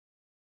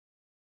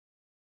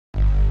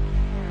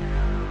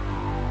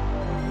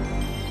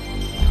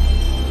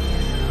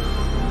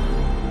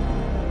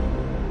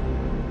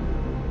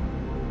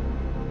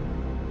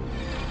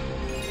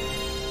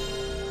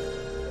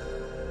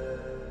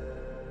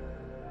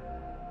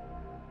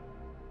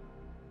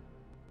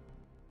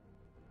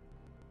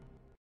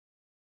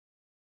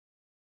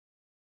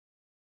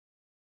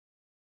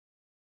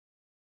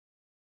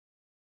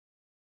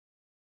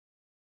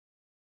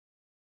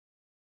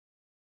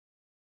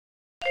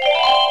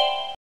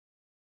A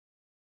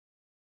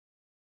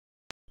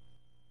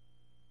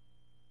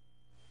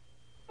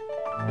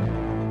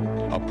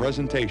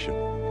presentation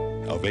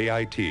of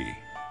AIT.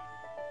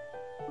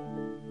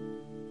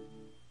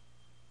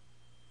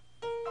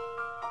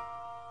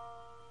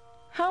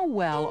 How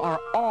well are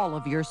all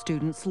of your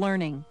students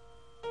learning?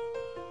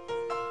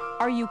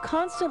 Are you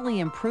constantly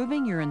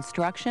improving your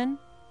instruction?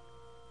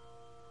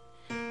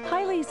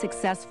 Highly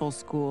successful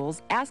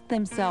schools ask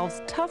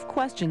themselves tough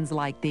questions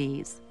like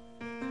these.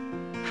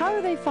 How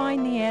do they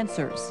find the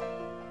answers?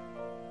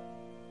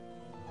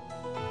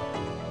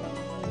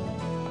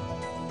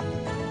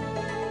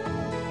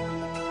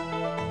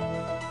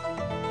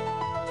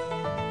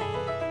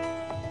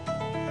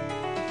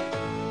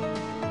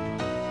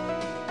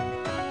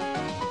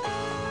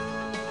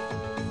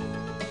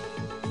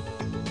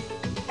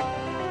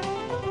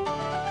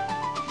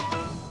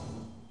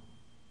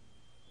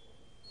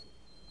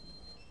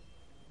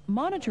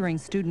 Monitoring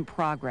student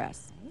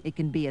progress. It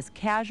can be as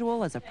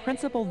casual as a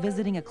principal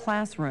visiting a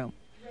classroom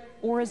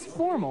or as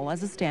formal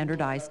as a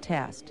standardized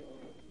test.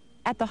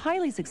 At the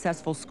highly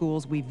successful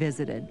schools we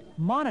visited,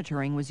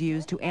 monitoring was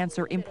used to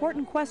answer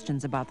important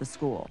questions about the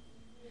school.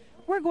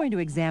 We're going to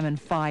examine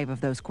 5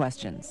 of those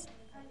questions.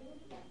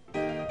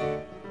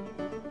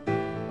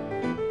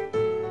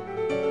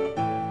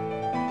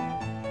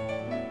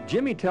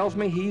 Jimmy tells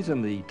me he's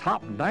in the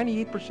top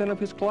 98% of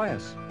his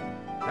class.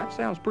 That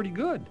sounds pretty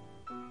good.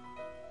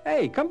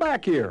 Hey, come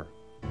back here.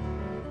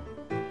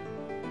 Good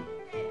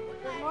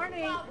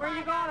morning. Where are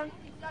you going?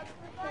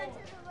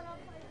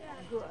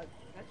 Good.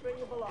 That's where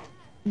you belong.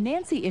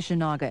 Nancy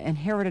Ishinaga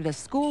inherited a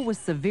school with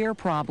severe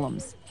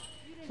problems.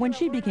 When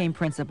she became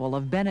principal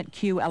of Bennett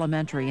Q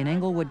Elementary in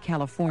Inglewood,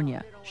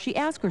 California, she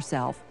asked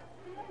herself,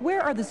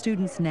 where are the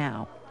students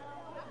now?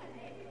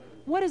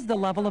 What is the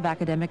level of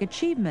academic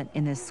achievement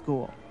in this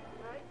school?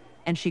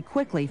 And she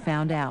quickly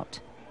found out.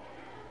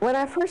 When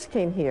I first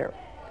came here,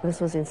 this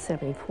was in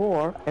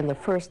 '74, and the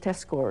first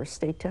test scores,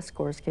 state test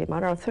scores came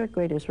out. Our third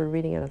graders were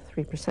reading at a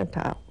 3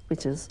 percentile,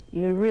 which is,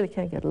 you really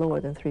can't get lower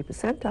than 3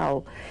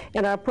 percentile.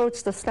 And I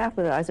approached the staff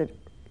with it. I said,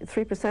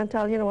 3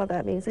 percentile, you know what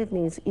that means? It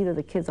means either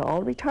the kids are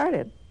all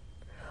retarded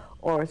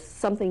or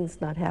something's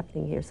not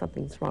happening here,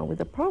 something's wrong with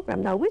the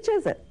program. Now, which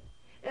is it?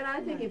 And I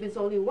think if it's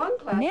only one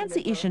class...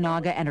 Nancy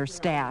Ishinaga and her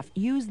staff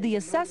used the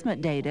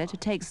assessment data to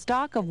take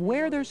stock of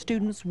where their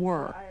students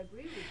were.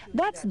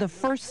 That's the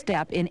first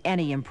step in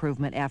any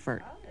improvement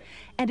effort.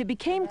 And it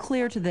became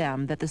clear to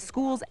them that the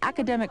school's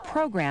academic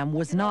program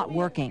was not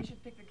working.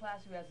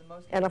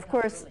 And of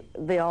course,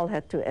 they all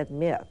had to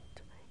admit,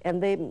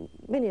 and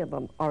many of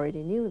them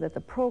already knew that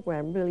the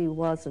program really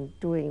wasn't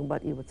doing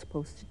what it was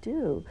supposed to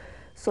do.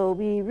 So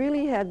we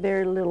really had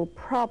very little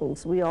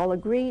problems. We all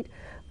agreed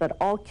that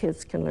all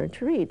kids can learn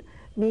to read.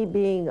 Me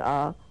being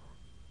a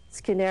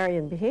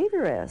Skinnerian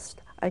behaviorist,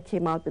 I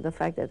came out with the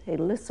fact that, hey,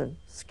 listen,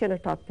 Skinner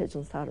taught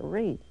pigeons how to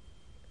read.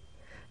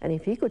 And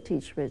if he could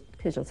teach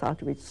pigeons how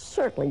to read,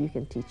 certainly you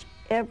can teach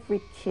every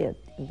kid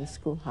in the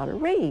school how to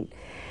read.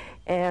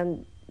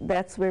 And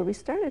that's where we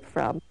started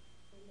from.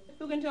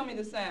 Who can tell me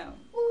the sound?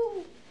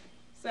 Ooh.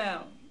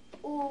 Sound.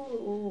 Ooh.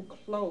 Ooh,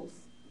 close.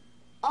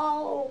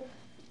 Oh.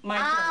 My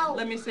turn.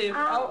 Let me say it.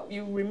 Oh,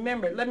 you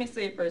remember. Let me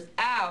say it first.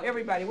 Ow.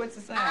 Everybody, what's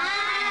the sound?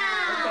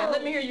 Ow. Okay,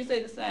 let me hear you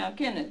say the sound.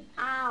 Kenneth.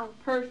 Ow.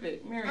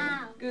 Perfect. Miriam.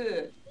 Ow.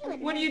 Good.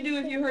 What do you do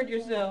if you hurt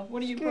yourself?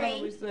 What do you Scream.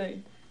 probably say?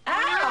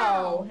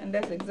 Ow! And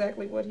that's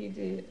exactly what he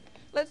did.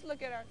 Let's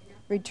look at our...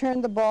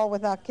 Return the ball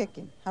without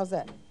kicking. How's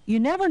that? You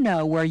never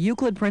know where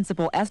Euclid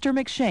principal Esther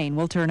McShane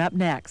will turn up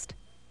next.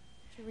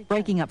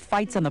 Breaking up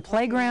fights on the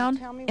playground,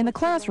 in the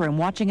classroom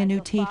watching a new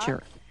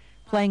teacher,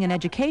 playing an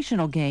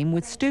educational game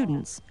with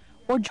students,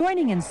 or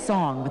joining in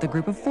song with a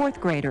group of 4th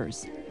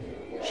graders.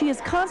 She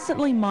is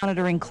constantly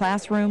monitoring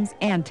classrooms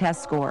and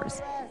test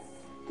scores.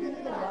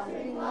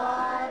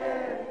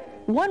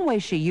 One way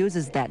she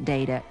uses that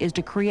data is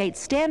to create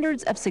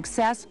standards of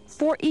success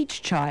for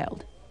each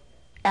child.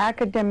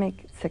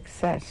 Academic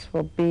success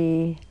will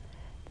be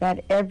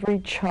that every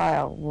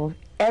child will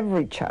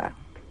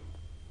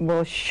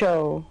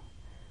show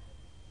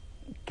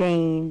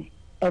gain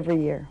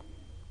every year.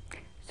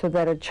 So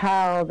that a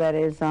child that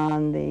is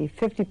on the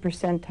 50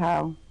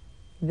 percentile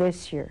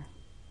this year,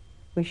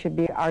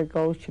 our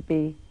goal should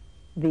be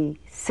the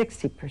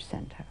 60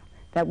 percentile,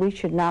 that we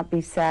should not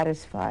be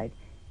satisfied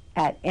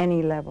at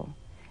any level.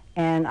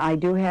 And I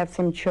do have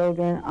some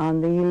children on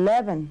the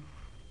 11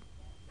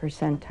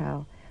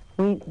 percentile.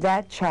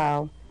 That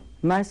child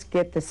must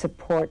get the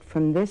support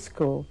from this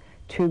school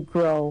to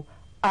grow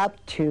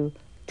up to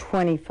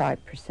 25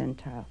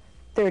 percentile,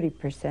 30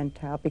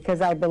 percentile, because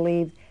I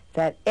believe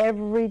that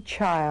every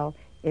child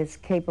is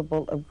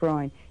capable of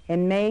growing. It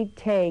may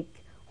take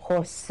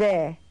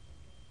Jose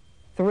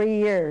 3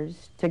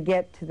 years to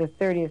get to the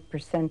 30th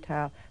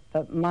percentile,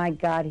 but my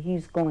God,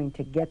 he's going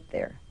to get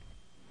there.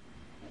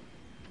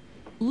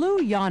 Lou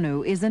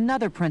Yanu is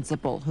another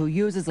principal who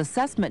uses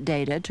assessment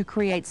data to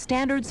create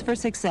standards for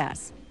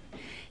success.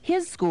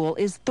 His school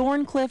is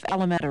Thorncliffe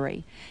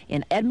Elementary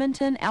in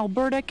Edmonton,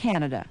 Alberta,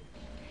 Canada.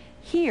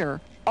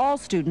 Here, All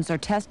students are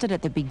tested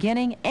at the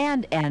beginning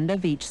and end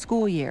of each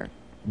school year.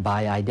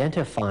 By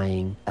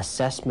identifying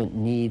assessment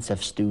needs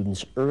of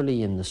students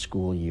early in the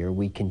school year,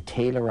 we can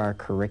tailor our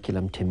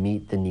curriculum to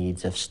meet the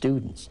needs of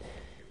students.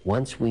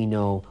 Once we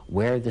know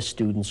where the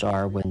students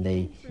are when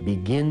they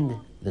begin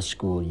the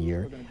school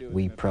year,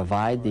 we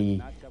provide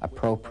the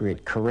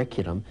appropriate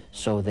curriculum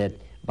so that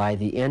by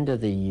the end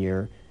of the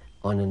year,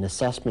 on an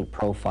assessment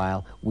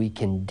profile, we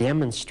can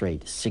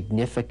demonstrate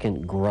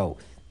significant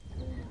growth.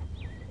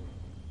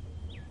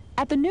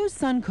 At the new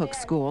Suncook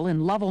School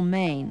in Lovell,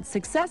 Maine,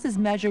 success is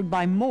measured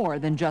by more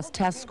than just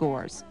test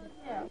scores.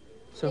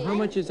 So how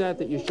much is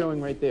that you're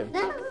showing right there?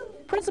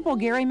 Principal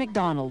Gary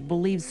McDonald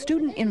believes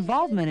student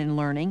involvement in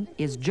learning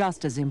is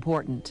just as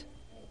important.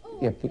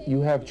 If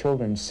you have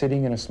children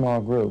sitting in a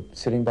small group,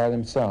 sitting by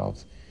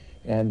themselves,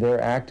 and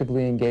they're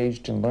actively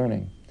engaged in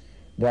learning,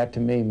 that to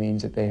me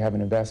means that they have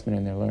an investment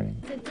in their learning.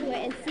 To it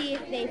and see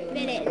if they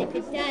fit it, and if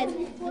it does,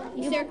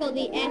 you circle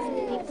the S and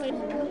then you put it.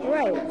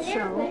 Right,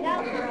 so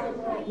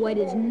what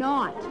is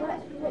not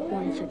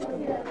 160?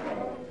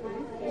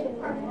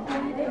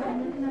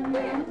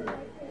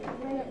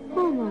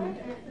 Hold on.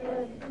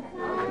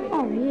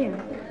 Oh, yeah.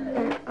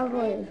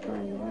 Avoid is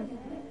going.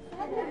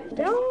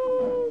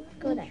 Don't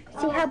go there.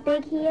 See how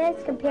big he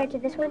is compared to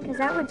this one? Because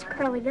that one's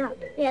curling up.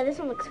 Yeah, this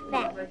one looks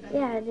fat.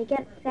 Yeah, they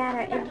get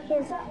fatter, and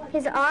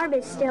his arm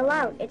is still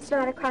out. It's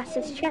not across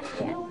his chest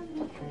yet.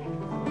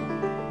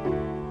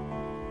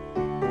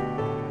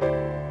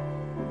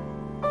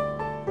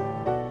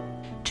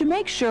 To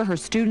make sure her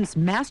students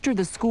master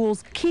the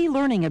school's key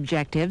learning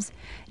objectives,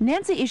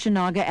 Nancy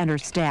Ishinaga and her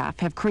staff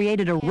have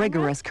created a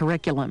rigorous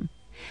curriculum.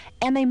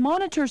 And they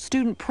monitor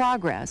student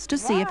progress to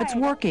see if it's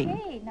working.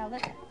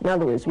 In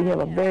other words, we have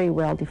a very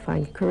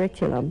well-defined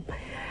curriculum,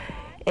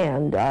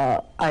 and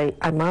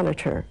I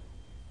monitor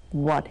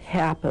what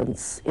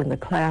happens in the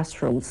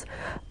classrooms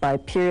by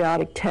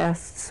periodic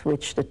tests,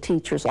 which the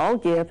teachers all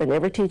give, and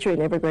every teacher in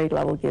every grade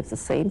level gives the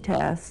same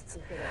tests.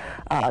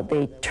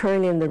 They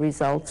turn in the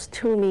results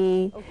to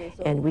me,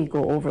 and we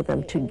go over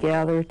them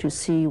together to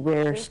see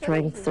where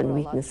strengths and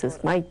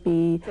weaknesses might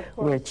be,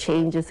 where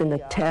changes in the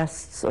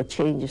tests or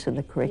changes in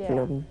the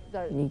curriculum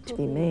need to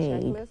be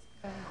made.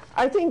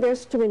 I think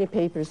there's too many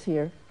papers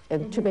here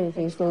and too many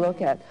things to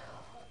look at.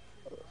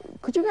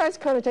 Could you guys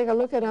kind of take a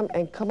look at them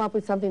and come up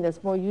with something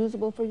that's more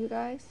usable for you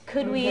guys?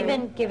 Could we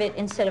even give it,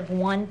 instead of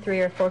 1, 3,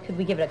 or 4, could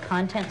we give it a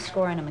content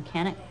score and a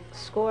mechanic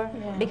score?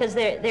 Yeah. Because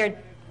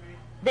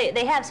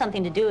they have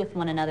something to do with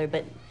one another,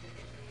 but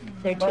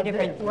they're two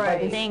different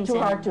things. It's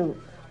too hard to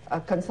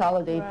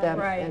consolidate them.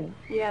 Right. And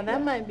yeah,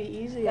 that might be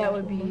easier. That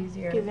would be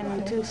easier. Giving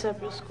them 2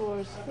 separate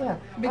scores. Yeah.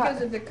 Because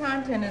if the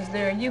content is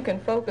there, you can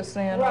focus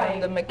in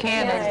on the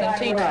mechanics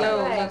and teach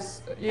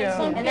those.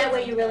 And that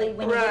way you really,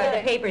 when you look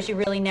at the papers, you're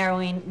really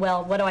narrowing,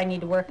 well, what do I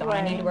need to work on?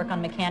 I need to work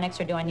on mechanics,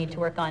 or do I need to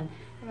work on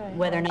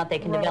whether or not they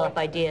can develop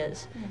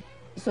ideas?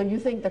 So you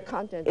think the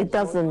content... It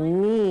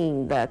doesn't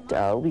mean that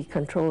we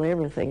control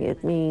everything.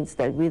 It means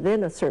that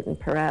within a certain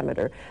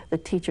parameter, the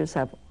teachers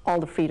have all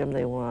the freedom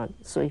they want.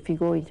 So if you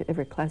go into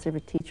every class,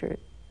 every teacher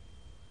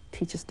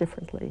teaches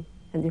differently,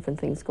 and different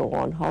things go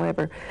on.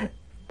 However,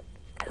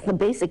 the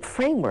basic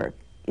framework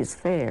is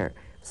there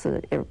so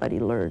that everybody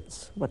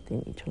learns what they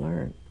need to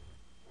learn.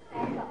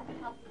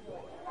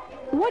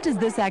 What does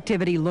this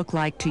activity look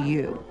like to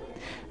you?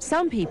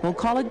 Some people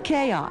call it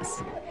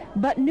chaos.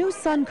 But new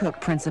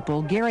Suncook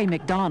principal Gary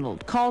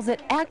McDonald calls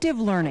it active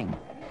learning.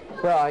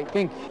 Well, I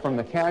think from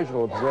the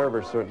casual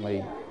observer,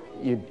 certainly,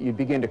 you'd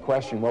begin to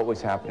question what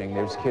was happening.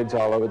 There's kids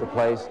all over the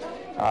place.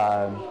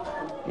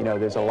 You know,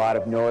 there's a lot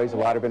of noise, a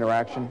lot of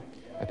interaction.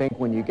 I think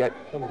when you get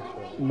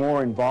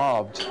more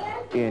involved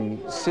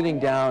in sitting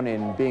down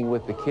and being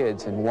with the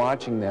kids and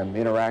watching them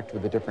interact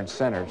with the different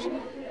centers,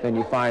 then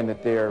you find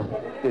that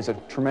there's a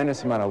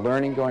tremendous amount of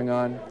learning going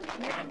on.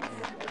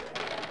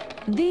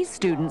 These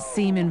students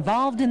seem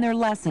involved in their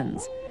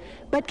lessons,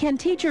 but can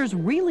teachers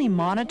really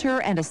monitor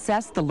and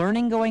assess the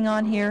learning going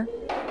on here?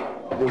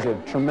 There's a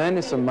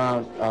tremendous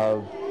amount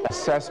of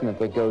assessment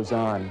that goes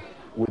on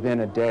within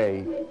a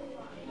day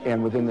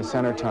and within the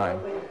center time.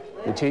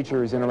 The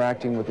teacher is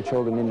interacting with the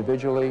children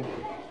individually.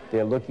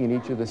 They're looking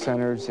at each of the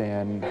centers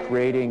and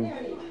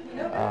creating,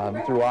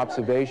 through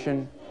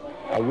observation,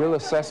 a real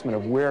assessment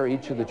of where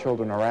each of the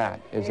children are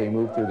at as they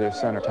move through their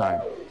center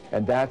time.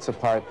 And that's a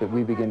part that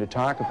we begin to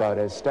talk about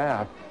as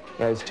staff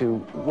as to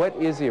what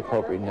is the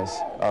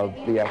appropriateness of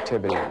the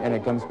activity. And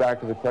it comes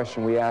back to the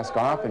question we ask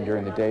often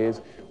during the day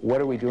is,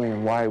 what are we doing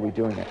and why are we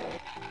doing it?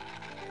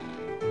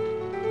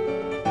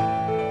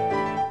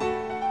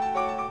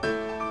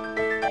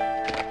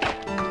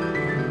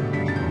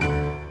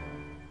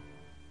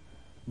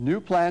 New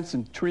plants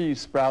and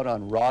trees sprout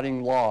on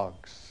rotting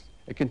logs.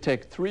 It can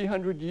take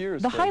 300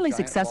 years. The highly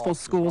successful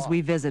schools we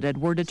visited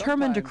were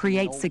determined to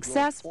create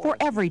success for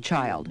every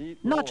child,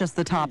 not just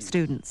the top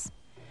students.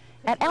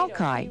 At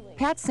Alki,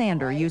 Pat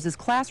Sander uses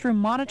classroom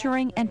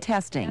monitoring and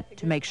testing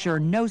to make sure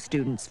no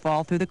students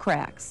fall through the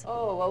cracks.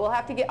 Oh, well,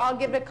 I'll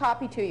give a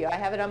copy to you. I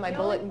have it on my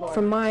bulletin board.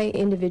 From my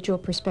individual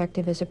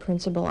perspective as a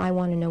principal, I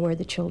want to know where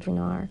the children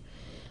are.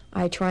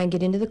 I try and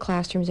get into the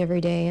classrooms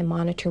every day and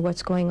monitor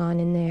what's going on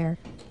in there.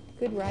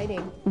 Good writing.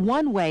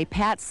 One way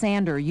Pat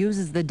Sander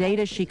uses the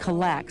data she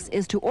collects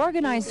is to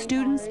organize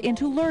students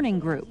into learning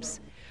groups,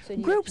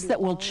 groups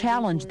that will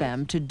challenge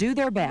them to do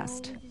their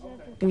best.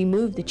 We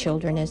move the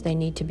children as they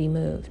need to be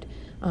moved.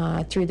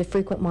 Through the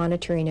frequent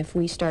monitoring, if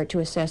we start to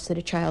assess that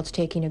a child's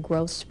taking a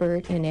growth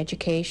spurt in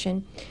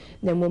education,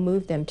 then we'll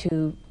move them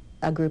to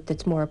a group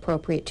that's more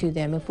appropriate to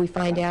them. If we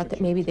find out that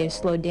maybe they've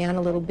slowed down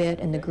a little bit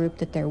and the group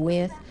that they're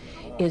with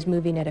is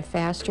moving at a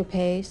faster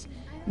pace,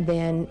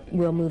 then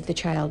we'll move the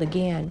child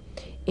again.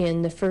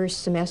 In the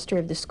first semester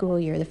of the school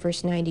year, the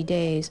first 90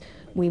 days,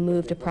 we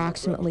moved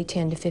approximately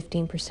 10 to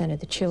 15% of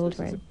the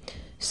children.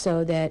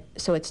 So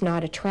it's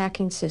not a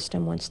tracking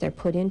system once they're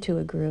put into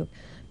a group,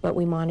 but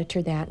we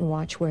monitor that and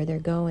watch where they're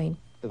going.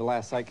 The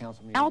last site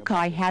council meeting,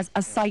 Alki has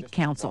a site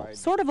council,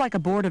 sort of like a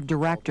board of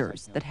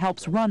directors that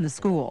helps run the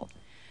school.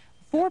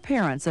 4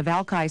 parents of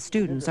Alki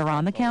students are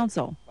on the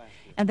council,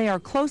 and they are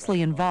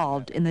closely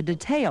involved in the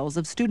details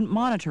of student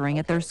monitoring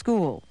at their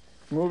school.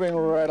 moving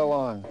right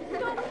along.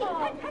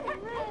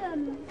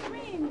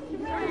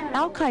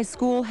 Alki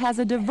School has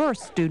a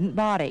diverse student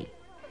body.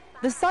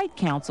 The site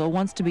council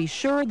wants to be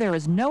sure there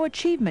is no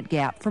achievement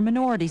gap for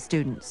minority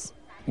students.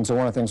 And so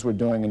one of the things we're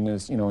doing in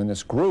this, in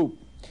this group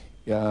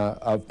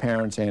of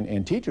parents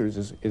and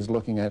teachers is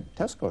looking at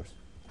test scores.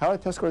 How are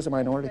test scores of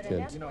minority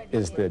kids?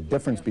 Is the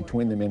difference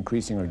between them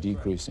increasing or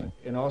decreasing?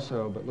 And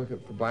also, but look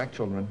at for black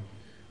children,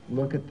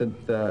 look at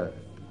the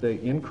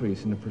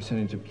increase in the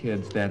percentage of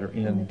kids that are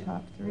in the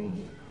top 3,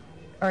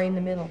 or in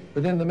the middle.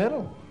 But in the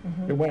middle,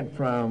 it went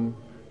from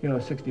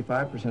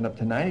 65% up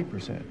to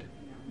 90%.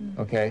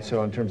 Okay,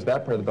 so in terms of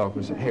that part of the bell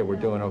curve, said, hey, we're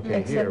doing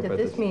okay here. Except that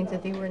this means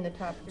that they were in the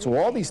top 3. So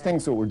all these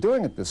things that we're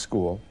doing at this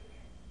school,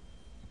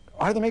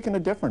 are they making a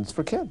difference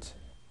for kids?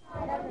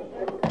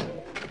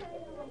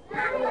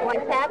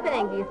 What's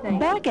happening, do you think?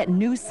 Back at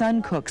New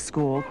Suncook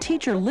School,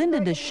 teacher Linda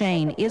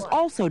DeShane is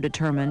also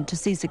determined to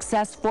see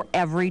success for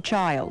every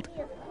child.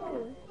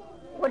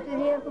 What did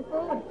he have for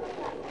food?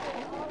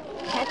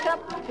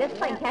 Ketchup? Just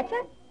plain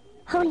ketchup?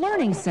 Her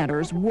learning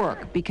centers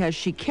work because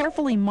she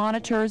carefully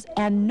monitors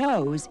and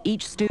knows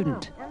each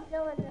student.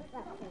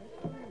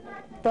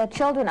 The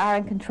children are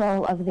in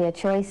control of their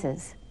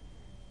choices,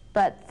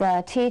 but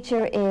the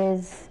teacher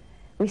is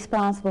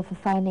responsible for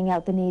finding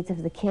out the needs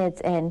of the kids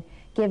and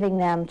giving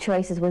them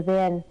choices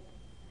within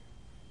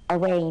a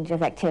range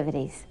of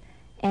activities.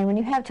 And when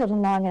you have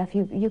children long enough,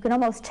 you can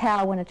almost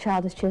tell when a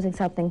child is choosing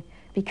something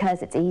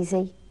because it's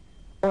easy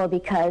or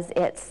because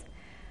it's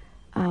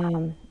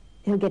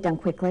it'll get done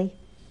quickly,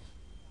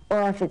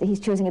 or if he's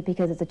choosing it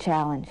because it's a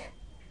challenge.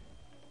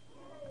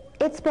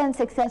 It's been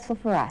successful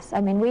for us.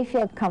 I mean, we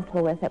feel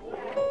comfortable with it.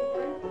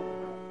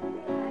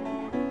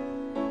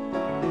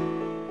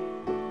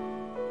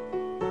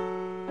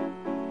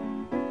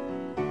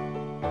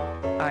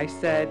 I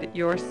said,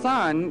 your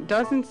son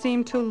doesn't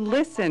seem to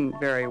listen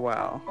very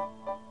well.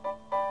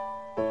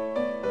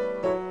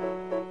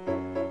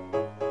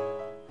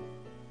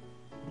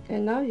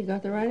 And now you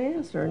got the right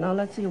answer. Now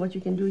let's see what you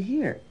can do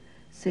here.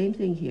 Same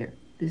thing here.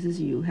 This is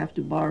you have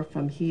to borrow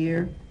from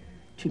here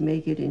to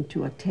make it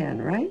into a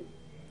 10, right?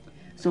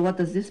 So what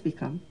does this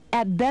become?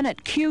 At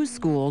Bennett Q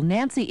School,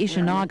 Nancy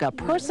Ishinaga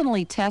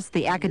personally tests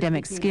the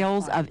academic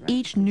skills of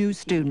each new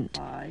student.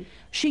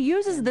 She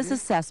uses this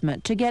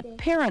assessment to get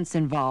parents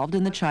involved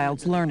in the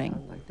child's learning.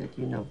 Like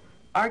that,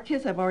 Our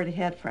kids have already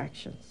had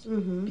fractions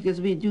because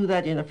we do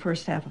that in the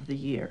first half of the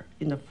year,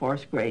 in the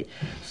 4th grade.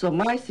 So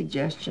my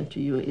suggestion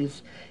to you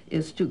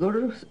is to go to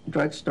the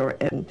drugstore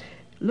and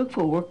look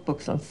for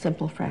workbooks on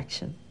simple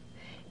fraction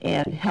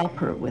and help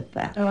her with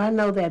that. Oh, I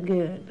know that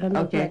good. I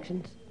know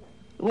fractions.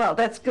 Well,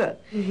 that's good.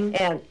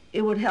 And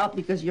it would help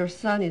because your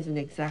son is in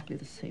exactly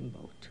the same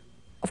boat.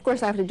 Of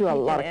course, I have to do a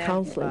lot of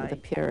counseling with the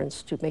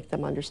parents to make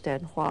them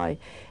understand why.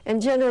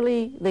 And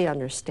generally, they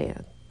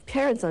understand.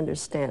 Parents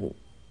understand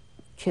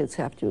kids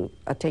have to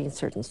attain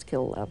certain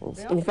skill levels.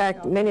 In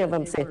fact, many of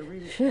them say,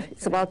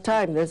 it's about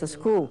time there's a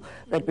school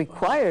that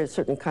requires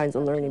certain kinds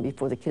of learning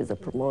before the kids are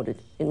promoted.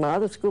 In my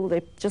other school,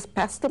 they just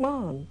pass them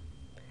on.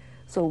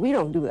 So we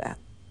don't do that.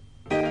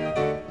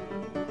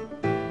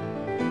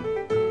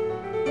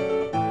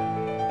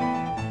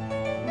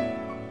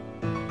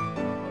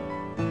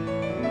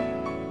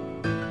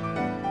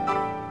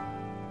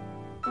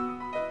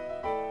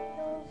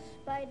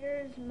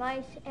 Spiders,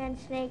 mice, and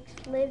snakes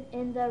live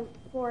in the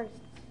forests.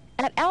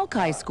 At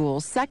Alki School,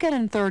 2nd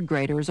and 3rd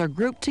graders are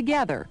grouped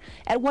together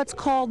at what's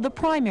called the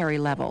primary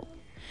level.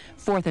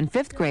 4th and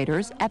 5th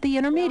graders at the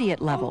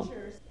intermediate level.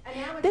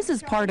 This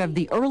is part of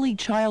the early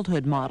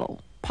childhood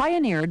model,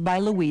 pioneered by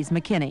Louise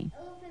McKinney.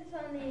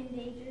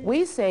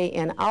 We say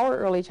in our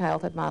early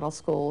childhood model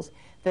schools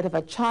that if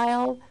a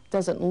child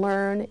doesn't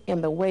learn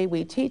in the way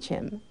we teach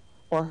him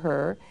or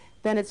her,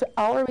 then it's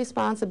our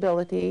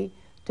responsibility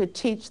to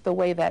teach the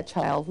way that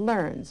child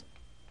learns.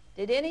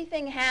 Did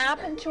anything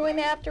happen to him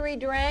after he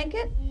drank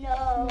it?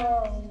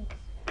 No.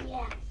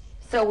 Yes.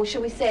 So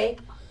should we say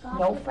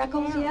no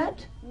freckles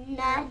yet?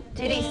 Nothing.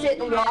 Did he sit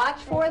and watch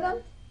for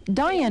them?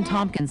 Diane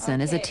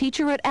Tompkinson is a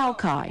teacher at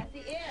Alki.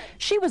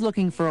 She was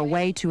looking for a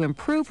way to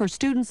improve her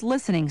students'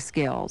 listening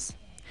skills.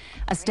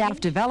 A staff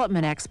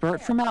development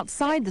expert from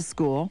outside the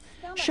school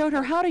showed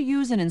her how to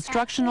use an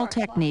instructional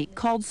technique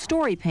called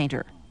Story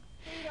Painter.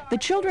 The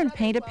children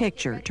paint a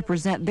picture to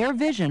present their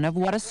vision of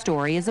what a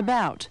story is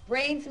about.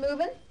 Brains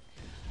moving?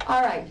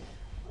 All right.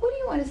 What do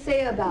you want to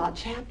say about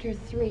chapter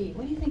 3?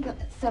 What do you think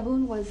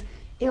Savun was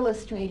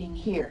illustrating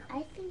here?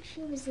 I think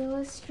she was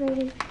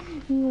illustrating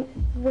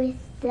with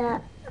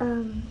the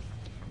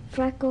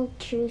freckle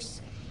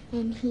juice,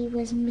 and he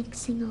was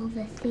mixing all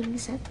the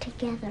things up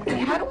together.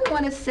 How do we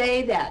want to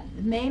say that?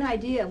 The main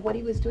idea of what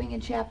he was doing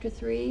in chapter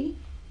 3?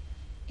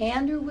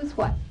 Andrew was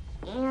what?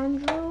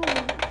 Andrew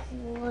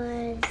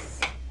was...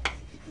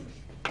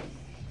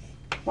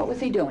 What was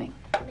he doing?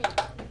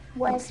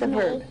 What's the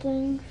verb?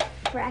 Making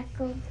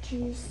freckle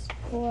juice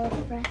for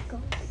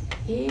freckles.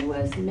 He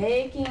was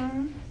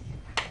making...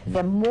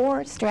 The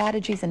more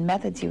strategies and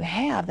methods you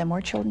have, the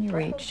more children you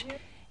reach,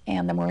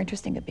 and the more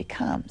interesting it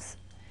becomes.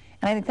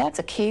 And I think that's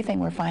a key thing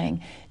we're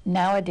finding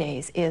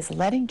nowadays, is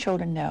letting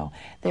children know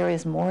there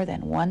is more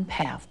than one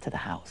path to the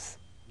house.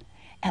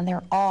 And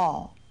they're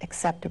all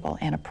acceptable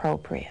and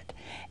appropriate.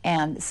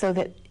 And so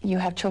that you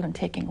have children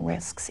taking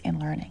risks in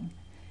learning.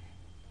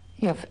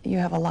 You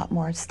have a lot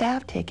more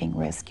staff taking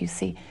risks. You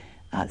see,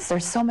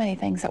 there's so many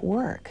things at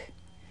work.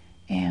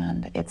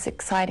 And it's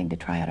exciting to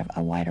try out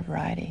a wider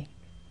variety.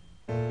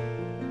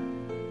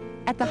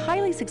 At the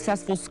highly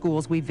successful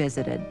schools we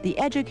visited, the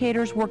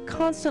educators were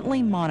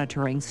constantly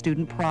monitoring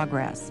student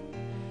progress.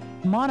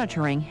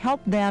 Monitoring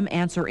helped them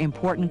answer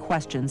important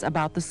questions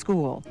about the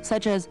school,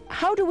 such as,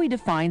 how do we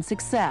define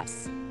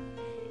success?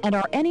 And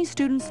are any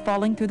students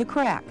falling through the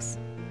cracks?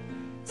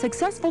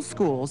 Successful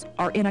schools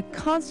are in a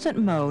constant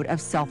mode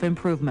of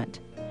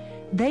self-improvement.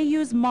 They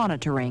use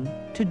monitoring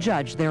to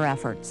judge their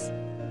efforts.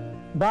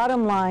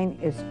 Bottom line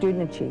is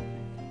student achievement.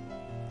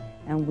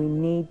 And we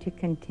need to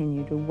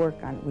continue to work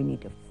on it. We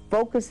need to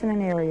focus in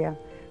an area,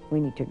 we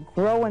need to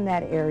grow in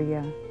that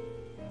area,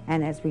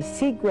 and as we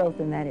see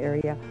growth in that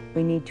area,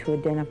 we need to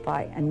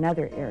identify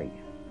another area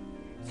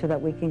so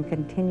that we can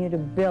continue to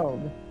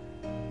build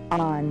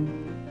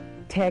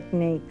on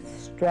techniques,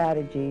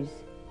 strategies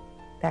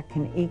that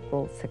can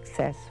equal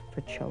success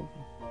for children.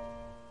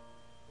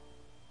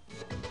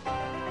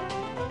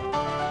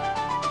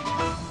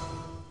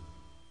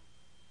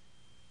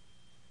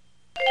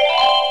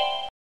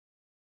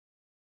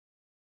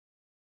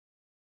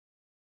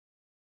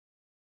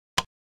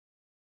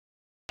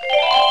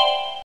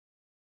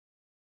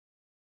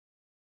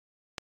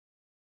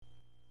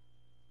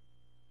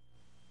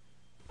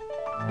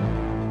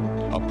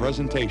 A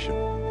presentation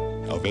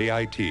of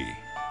AIT.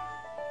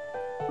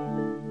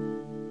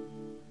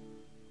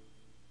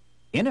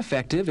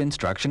 Ineffective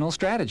instructional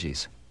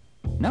strategies.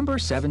 Number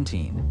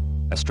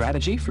 17, a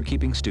strategy for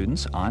keeping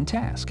students on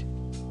task.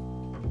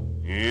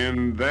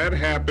 And that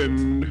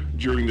happened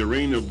during the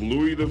reign of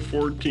Louis the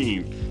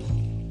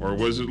 14th. Or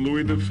was it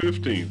Louis the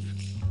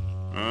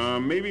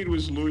 15th? Maybe it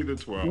was Louis the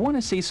 12th. You want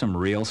to see some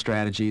real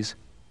strategies?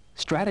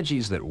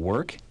 Strategies that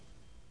work?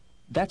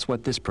 That's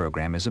what this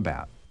program is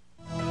about.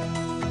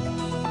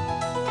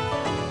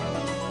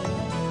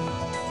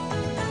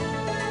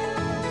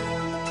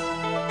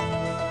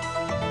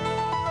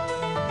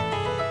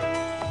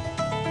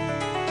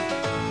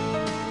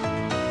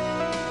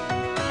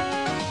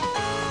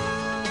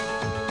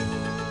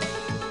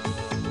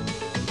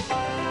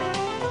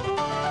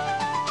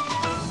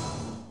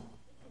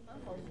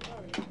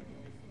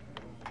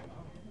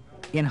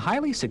 In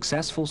highly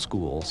successful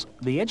schools,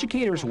 the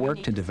educators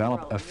work to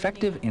develop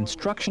effective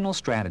instructional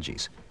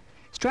strategies,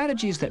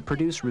 strategies that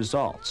produce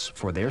results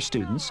for their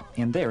students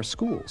in their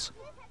schools.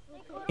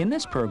 In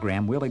this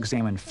program, we'll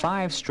examine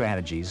 5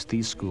 strategies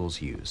these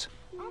schools use.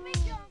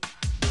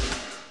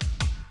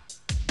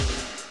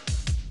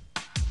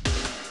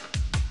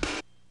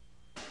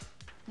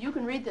 You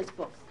can read this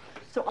book.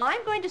 So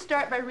I'm going to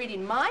start by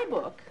reading my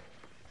book.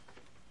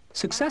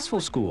 Successful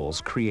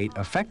schools create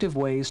effective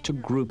ways to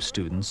group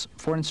students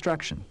for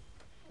instruction.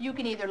 You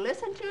can either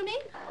listen to me,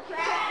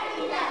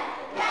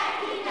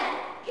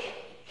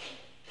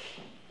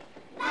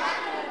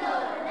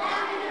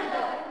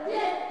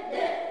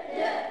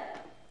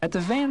 At the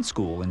Van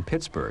School in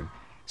Pittsburgh,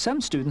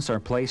 some students are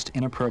placed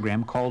in a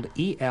program called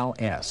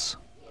ELS,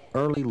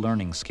 Early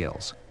Learning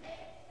Skills.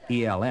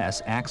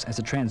 ELS acts as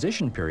a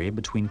transition period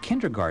between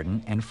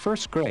kindergarten and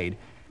first grade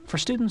for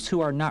students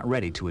who are not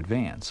ready to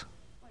advance.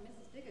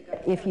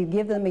 If you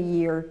give them a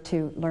year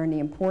to learn the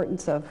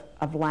importance of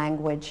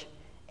language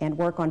and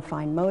work on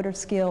fine motor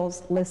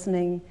skills,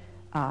 listening,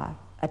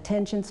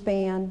 attention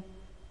span,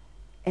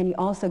 and you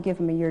also give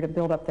them a year to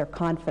build up their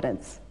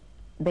confidence,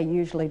 they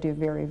usually do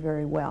very,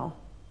 very well.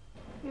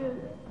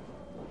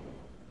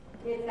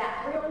 It's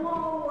that real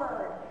long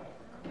word.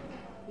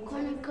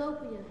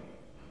 Cornucopia.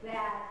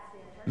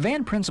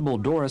 Van Principal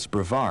Doris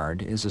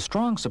Brevard is a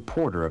strong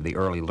supporter of the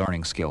Early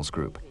Learning Skills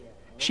group.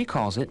 She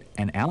calls it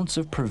an ounce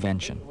of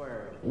prevention.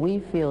 We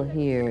feel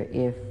here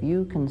if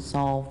you can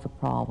solve the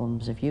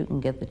problems, if you can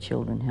get the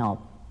children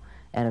help,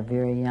 at a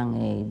very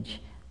young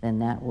age, then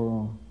that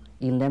will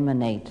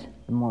eliminate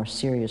the more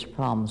serious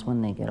problems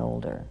when they get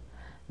older.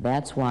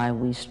 That's why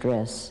we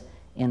stress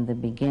in the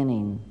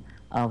beginning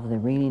of the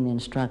reading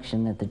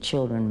instruction that the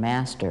children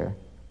master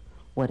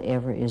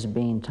whatever is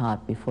being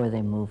taught before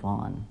they move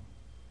on.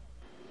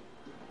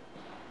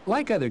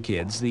 Like other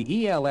kids,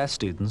 the ELS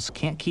students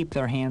can't keep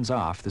their hands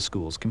off the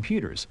school's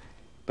computers,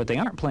 but they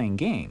aren't playing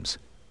games.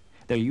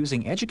 They're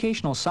using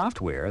educational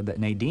software that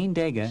Nadine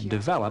Dega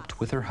developed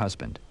with her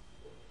husband.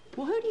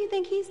 Well, who do you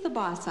think he's the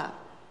boss of?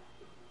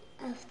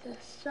 Of the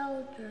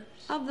soldiers.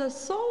 Of the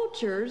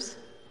soldiers?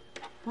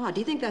 Wow, do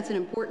you think that's an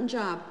important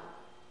job?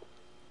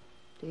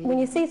 When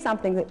you see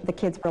something that the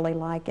kids really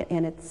like it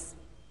and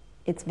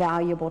it's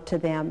valuable to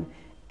them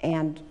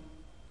and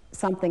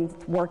something's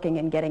working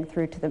and getting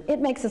through to them, it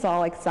makes us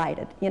all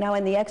excited, you know,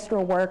 and the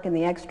extra work and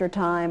the extra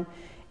time,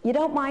 you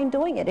don't mind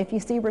doing it if you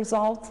see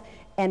results.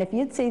 And if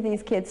you'd see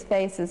these kids'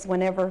 faces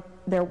whenever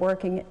they're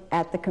working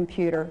at the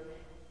computer,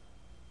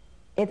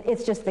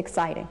 it's just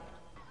exciting.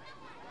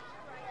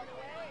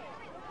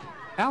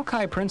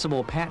 Alki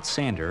Principal Pat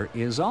Sander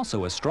is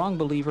also a strong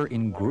believer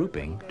in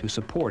grouping to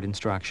support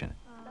instruction.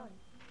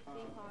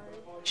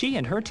 She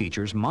and her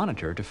teachers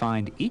monitor to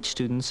find each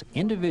student's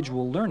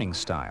individual learning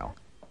style.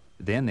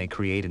 Then they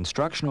create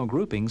instructional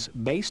groupings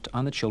based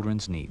on the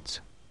children's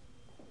needs.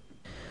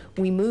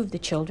 We move the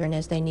children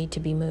as they need to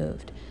be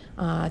moved.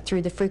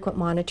 Through the frequent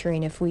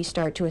monitoring, if we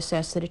start to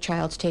assess that a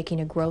child's taking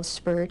a growth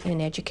spurt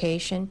in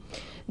education,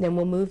 then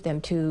we'll move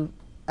them to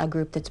a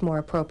group that's more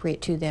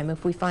appropriate to them.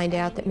 If we find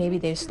out that maybe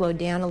they've slowed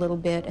down a little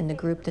bit and the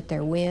group that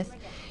they're with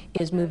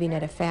is moving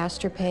at a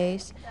faster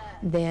pace,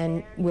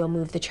 then we'll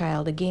move the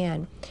child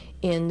again.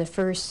 In the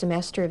first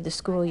semester of the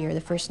school year,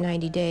 the first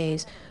 90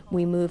 days,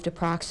 we moved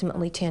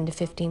approximately 10 to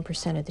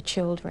 15% of the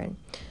children.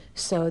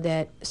 So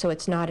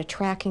it's not a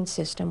tracking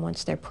system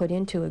once they're put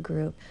into a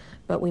group,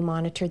 but we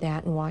monitor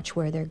that and watch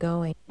where they're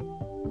going.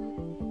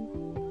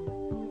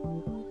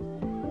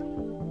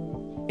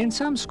 In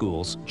some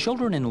schools,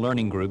 children in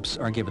learning groups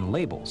are given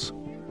labels.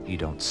 You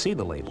don't see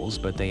the labels,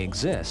 but they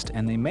exist,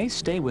 and they may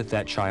stay with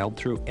that child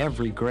through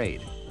every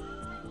grade.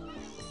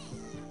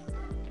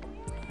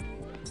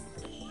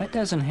 That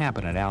doesn't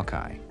happen at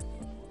Alki.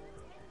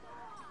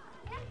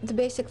 The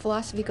basic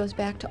philosophy goes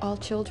back to all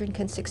children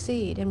can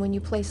succeed, and when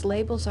you place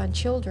labels on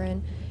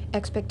children,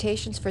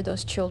 expectations for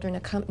those children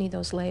accompany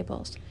those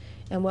labels.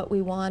 And what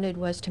we wanted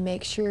was to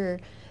make sure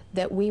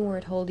that we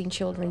weren't holding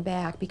children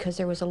back because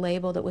there was a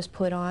label that was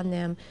put on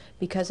them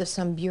because of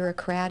some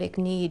bureaucratic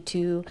need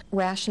to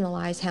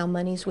rationalize how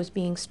monies was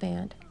being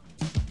spent.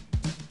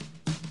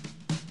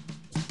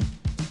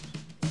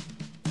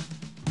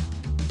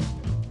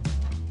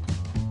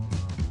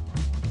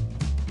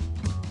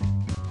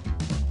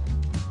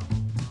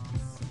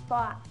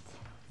 Spot.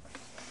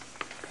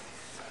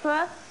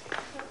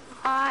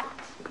 Hot.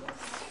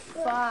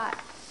 Spot.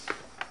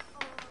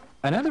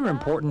 Another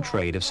important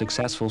trait of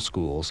successful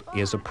schools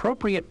is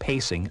appropriate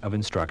pacing of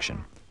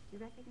instruction.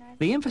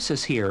 The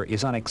emphasis here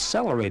is on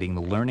accelerating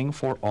the learning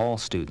for all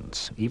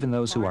students, even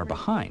those who are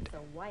behind.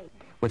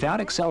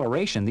 Without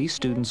acceleration, these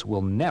students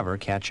will never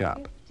catch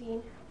up.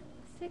 15,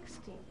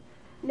 16.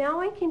 Now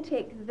I can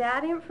take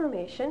that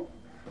information.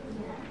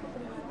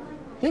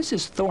 This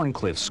is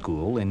Thorncliffe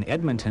School in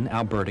Edmonton,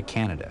 Alberta,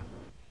 Canada.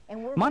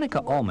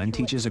 Monica Ullman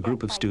teaches a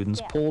group of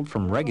students pulled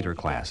from regular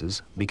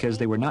classes because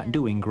they were not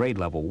doing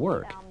grade-level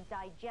work.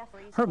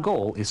 Her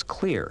goal is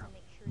clear: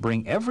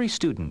 bring every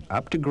student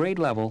up to grade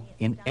level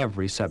in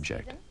every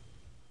subject.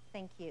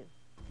 Thank you.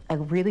 A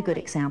really good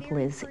example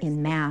is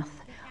in math.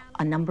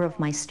 A number of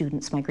my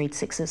students, my grade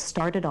 6s,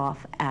 started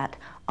off at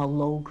a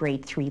low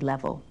grade 3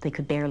 level. They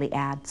could barely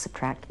add,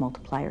 subtract,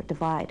 multiply, or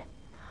divide.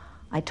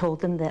 I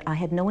told them that I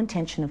had no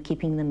intention of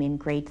keeping them in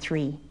grade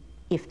 3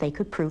 if they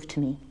could prove to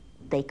me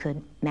they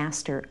could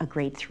master a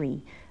grade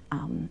 3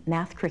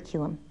 math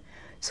curriculum.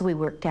 So we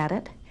worked at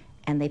it,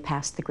 and they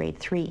passed the grade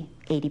 3,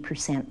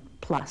 80%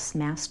 plus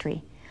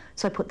mastery.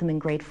 So I put them in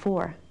grade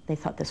 4. They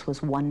thought this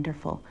was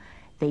wonderful.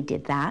 They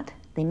did that,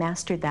 they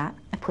mastered that.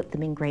 I put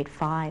them in grade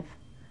 5.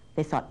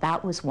 They thought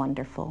that was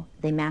wonderful.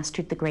 They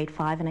mastered the grade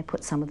 5, and I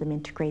put some of them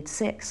into grade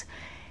 6.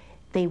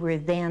 They were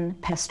then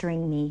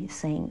pestering me,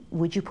 saying,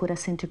 would you put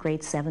us into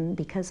grade 7?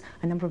 Because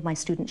a number of my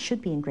students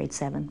should be in grade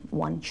 7.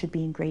 One should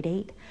be in grade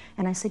 8.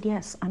 And I said,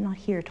 yes, I'm not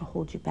here to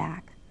hold you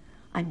back.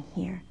 I'm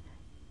here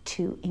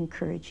to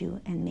encourage you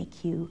and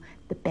make you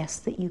the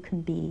best that you can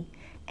be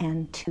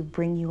and to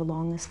bring you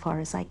along as far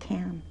as I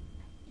can.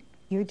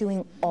 You're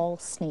doing all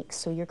snakes,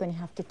 so you're going to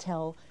have to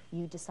tell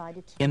you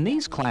decided to... In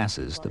these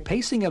classes, the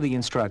pacing of the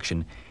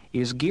instruction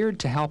is geared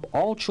to help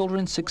all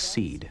children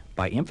succeed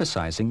by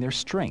emphasizing their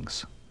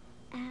strengths.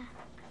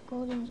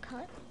 Golden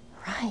cut.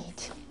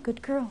 Right.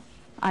 Good girl.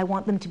 I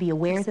want them to be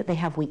aware that they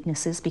have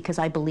weaknesses because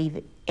I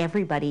believe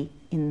everybody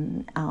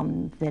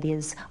that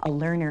is a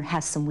learner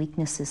has some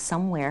weaknesses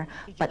somewhere,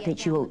 but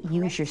that you'll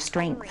use your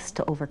strengths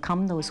to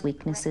overcome those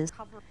weaknesses.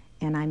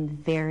 And I'm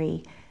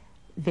very,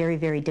 very,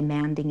 very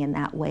demanding in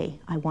that way.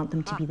 I want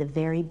them to be the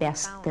very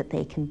best that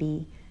they can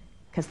be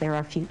because they're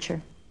our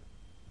future.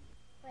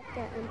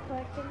 The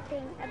important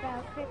thing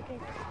about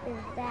crickets is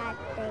that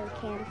they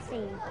can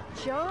sing.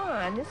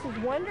 John, this is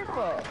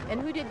wonderful. And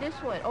who did this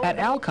one? Oh, At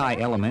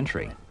Alki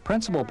Elementary,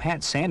 Principal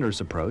Pat Sanders'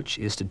 approach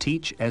is to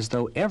teach as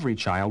though every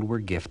child were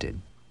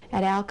gifted.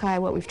 At Alki,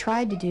 what we've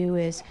tried to do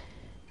is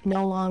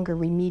no longer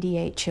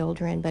remediate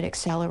children, but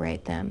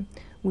accelerate them.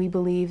 We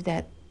believe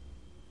that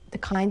the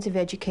kinds of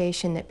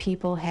education that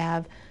people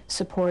have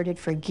supported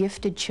for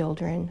gifted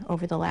children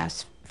over the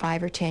last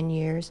 5 or 10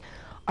 years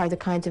are the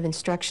kinds of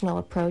instructional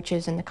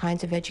approaches and the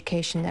kinds of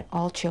education that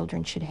all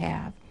children should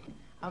have.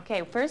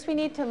 Okay, first we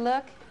need to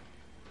look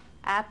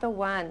at the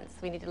ones.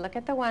 We need to look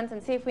at the ones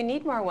and see if we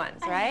need more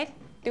ones, right?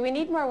 Do we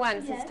need more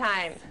ones this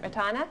time?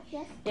 Ratana?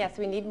 Yes. Yes,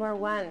 we need more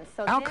ones.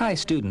 So Alki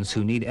students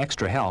who need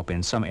extra help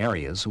in some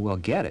areas will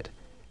get it,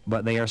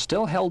 but they are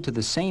still held to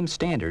the same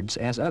standards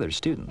as other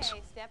students.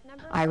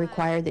 I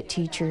require that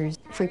teachers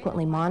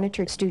frequently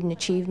monitor student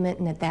achievement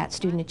and that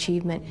student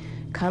achievement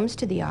comes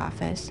to the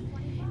office,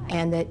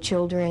 and that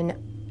children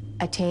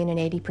attain an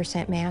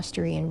 80%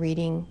 mastery in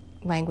reading,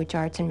 language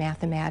arts, and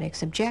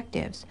mathematics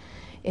objectives.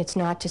 It's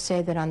not to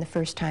say that on the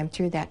first time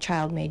through that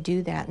child may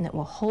do that and that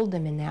we'll hold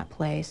them in that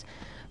place,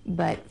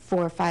 but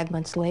 4 or 5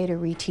 months later,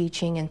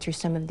 reteaching and through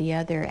some of the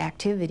other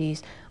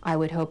activities, I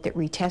would hope that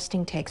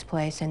retesting takes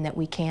place and that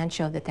we can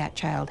show that that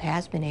child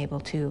has been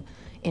able to,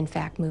 in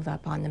fact, move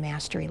up on the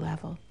mastery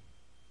level.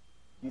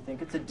 You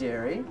think it's a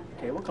dairy?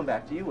 Okay, we'll come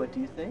back to you. What do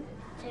you think?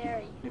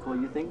 Dairy. Nicole,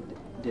 you think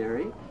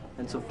dairy?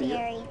 And Sophia?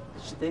 Dairy.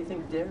 They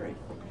think dairy.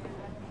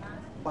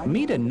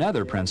 Meet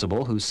another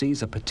principal who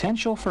sees a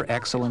potential for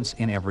excellence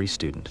in every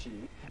student.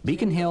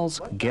 Beacon Hill's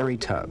Gary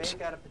Tubbs.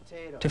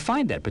 To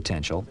find that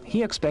potential,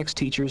 he expects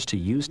teachers to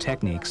use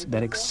techniques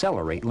that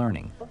accelerate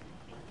learning.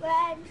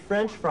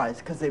 French fries,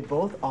 because they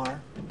both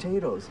are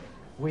potatoes.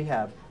 We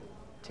have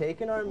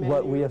taken our menu.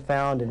 What we have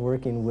found in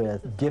working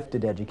with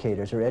gifted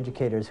educators or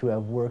educators who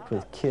have worked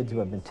with kids who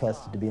have been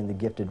tested to be in the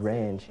gifted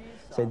range,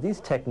 say these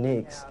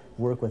techniques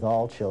work with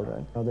all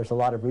children. There's a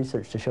lot of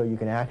research to show you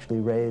can actually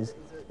raise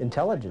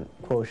intelligent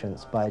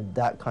quotients by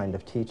that kind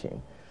of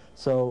teaching.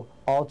 So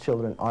all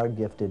children are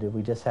gifted, and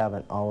we just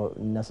haven't all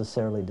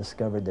necessarily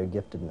discovered their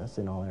giftedness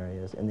in all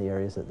areas, in the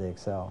areas that they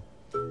excel.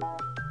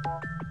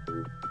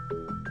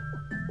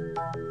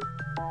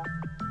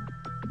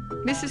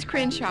 Mrs.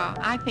 Crenshaw,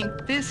 I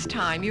think this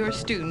time your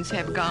students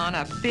have gone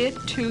a bit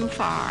too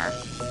far.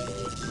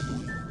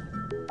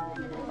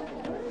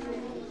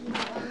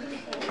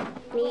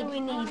 We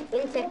need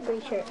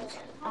insect-free shirts.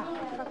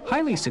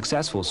 Highly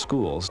successful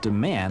schools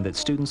demand that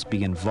students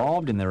be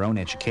involved in their own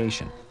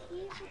education.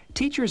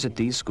 Teachers at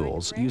these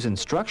schools use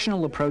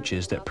instructional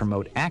approaches that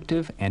promote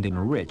active and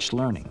enriched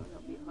learning.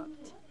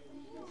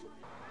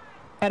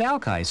 At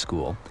Alki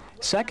School,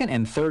 2nd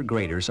and 3rd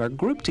graders are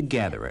grouped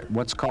together at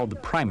what's called the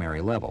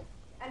primary level.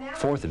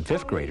 4th and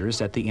 5th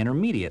graders at the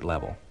intermediate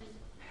level.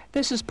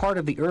 This is part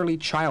of the early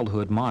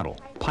childhood model,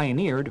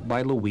 pioneered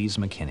by Louise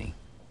McKinney.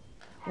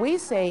 We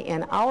say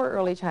in our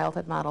early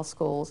childhood model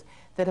schools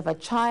that if a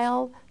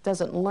child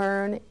doesn't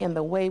learn in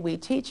the way we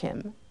teach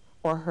him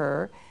or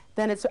her,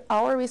 then it's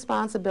our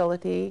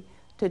responsibility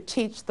to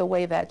teach the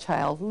way that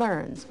child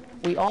learns.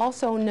 We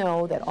also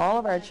know that all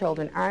of our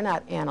children are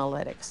not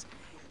analytics,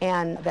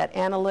 and that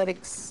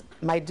analytics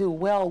might do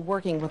well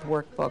working with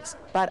workbooks,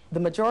 but the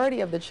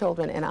majority of the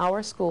children in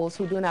our schools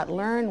who do not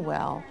learn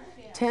well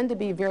tend to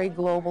be very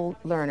global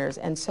learners,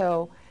 and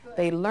so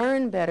they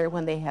learn better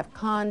when they have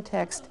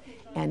context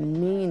and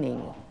meaning.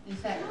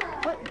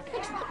 What?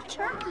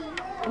 Turkey.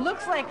 It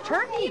looks like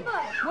turkey.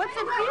 What's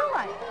it feel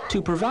like?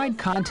 To provide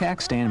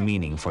context and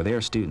meaning for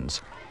their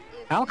students,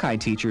 Alki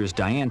teachers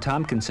Diane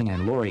Tompkinson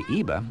and Lori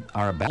Eba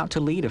are about to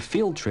lead a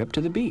field trip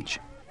to the beach.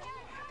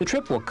 The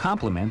trip will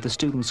complement the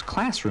students'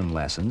 classroom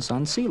lessons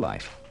on sea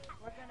life.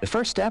 The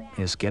first step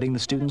is getting the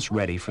students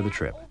ready for the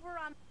trip.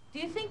 Do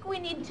you think we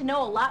need to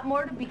know a lot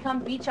more to become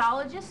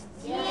beachologists?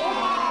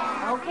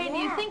 Yes. Okay, do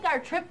you think our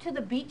trip to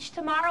the beach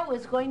tomorrow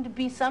is going to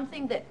be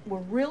something that we're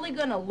really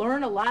going to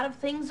learn a lot of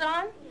things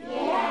on?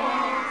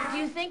 Yes. Do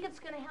you think it's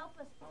going to help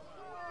us?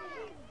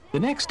 The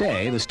next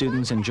day, the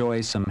students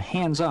enjoy some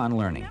hands-on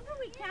learning.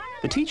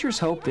 The teachers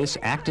hope this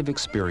active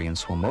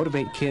experience will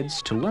motivate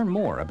kids to learn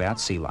more about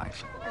sea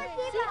life.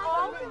 See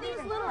all of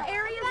these little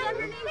areas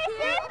underneath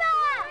here?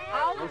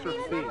 All of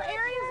these little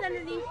areas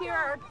underneath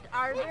here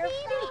are their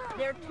feet.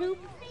 They're 2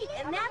 feet,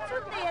 and that's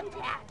what they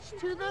attach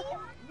to the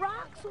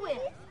rocks with.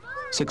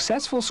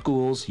 Successful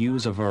schools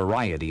use a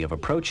variety of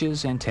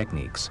approaches and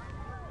techniques.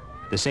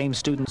 The same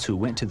students who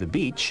went to the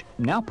beach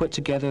now put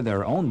together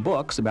their own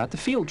books about the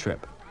field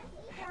trip.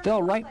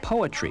 They'll write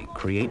poetry,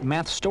 create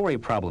math story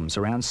problems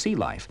around sea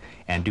life,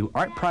 and do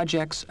art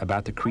projects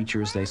about the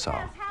creatures they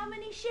saw. How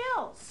many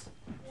shells?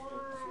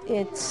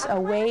 It's a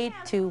way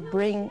to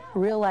bring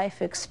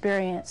real-life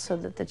experience so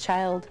that the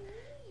child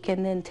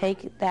can then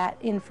take that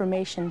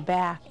information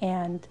back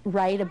and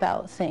write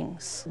about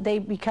things. They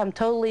become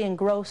totally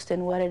engrossed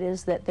in what it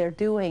is that they're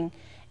doing,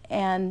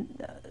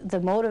 and the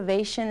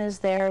motivation is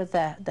there,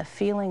 the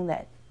feeling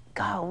that,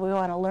 God, we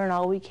want to learn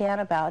all we can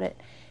about it,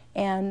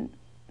 and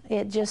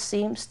it just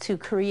seems to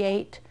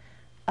create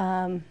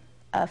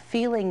a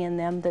feeling in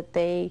them that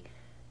they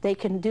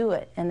can do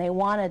it and they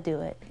want to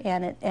do it,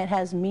 and it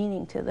has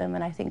meaning to them,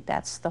 and I think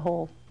that's the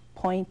whole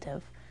point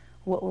of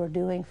what we're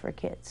doing for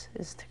kids,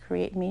 is to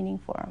create meaning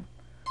for them.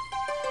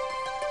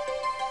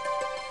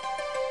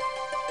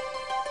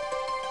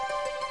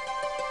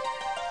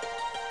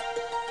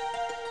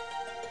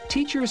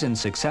 Teachers in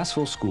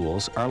successful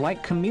schools are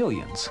like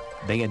chameleons.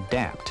 They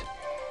adapt.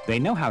 They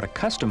know how to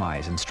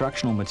customize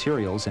instructional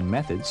materials and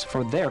methods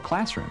for their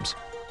classrooms.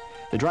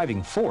 The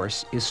driving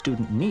force is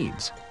student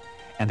needs,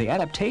 and the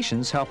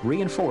adaptations help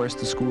reinforce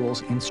the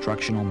school's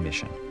instructional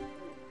mission.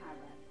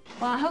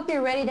 Well, I hope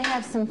you're ready to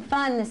have some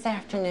fun this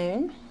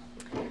afternoon.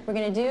 We're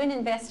going to do an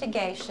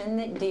investigation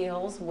that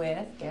deals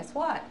with, guess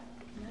what?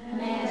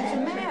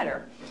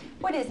 Matter.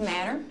 What is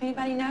matter?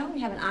 Anybody know?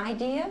 You have an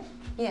idea?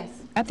 Yes.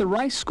 At the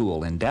Rice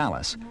School in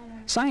Dallas,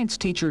 science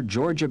teacher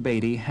Georgia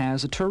Beatty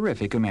has a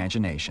terrific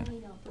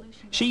imagination.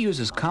 She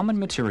uses common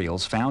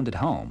materials found at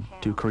home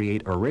to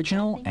create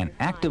original and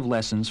active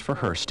lessons for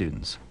her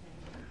students.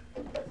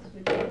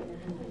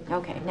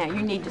 Okay, now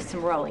you need just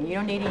some rolling. You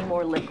don't need any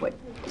more liquid.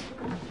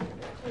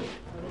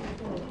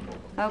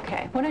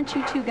 Okay, why don't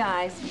you two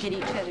guys get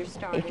each other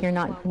started? If you're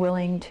not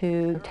willing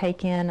to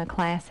take in a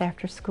class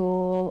after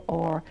school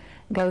or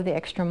go the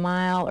extra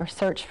mile or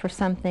search for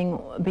something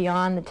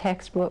beyond the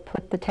textbook,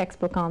 put the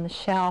textbook on the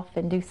shelf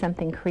and do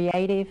something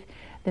creative,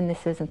 then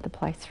this isn't the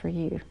place for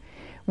you.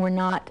 We're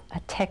not a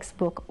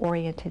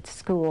textbook-oriented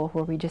school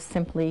where we just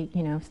simply,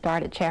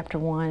 start at chapter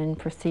 1 and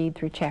proceed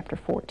through chapter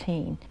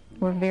 14.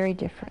 We're very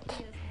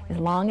different. As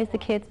long as the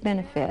kids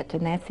benefit,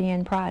 and that's the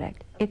end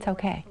product, it's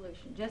okay.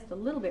 Just a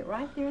little bit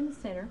right there in the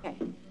center. Okay.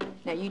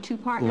 Now you two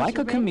partners. Like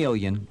a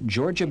chameleon,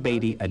 Georgia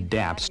Beatty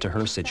adapts to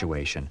her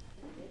situation.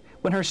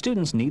 When her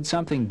students need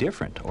something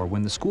different or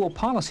when the school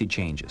policy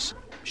changes,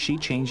 she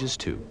changes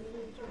too.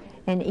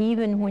 And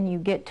even when you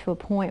get to a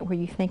point where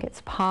you think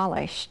it's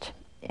polished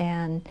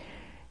and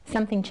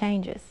something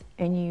changes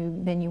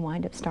and then you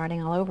wind up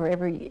starting all over.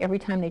 Every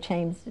time they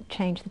change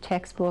the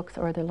textbooks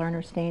or the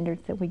learner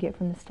standards that we get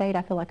from the state,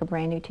 I feel like a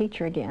brand new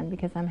teacher again,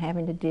 because I'm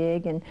having to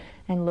dig and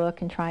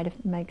look and try to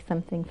make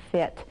something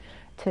fit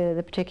to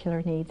the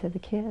particular needs of the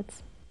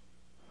kids.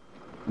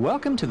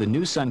 Welcome to the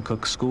New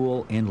Suncook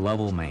School in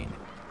Lovell, Maine.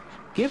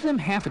 Give them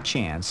half a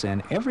chance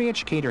and every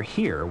educator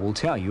here will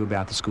tell you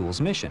about the school's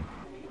mission,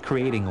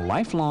 creating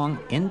lifelong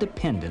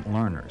independent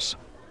learners.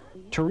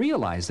 To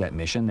realize that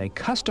mission, they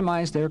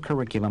customize their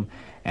curriculum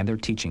and their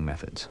teaching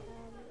methods.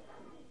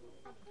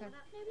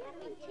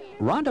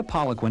 Rhonda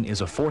Poliquin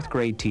is a 4th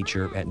grade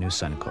teacher at New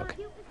Suncook.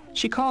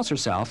 She calls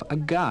herself a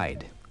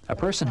guide, a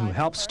person who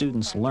helps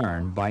students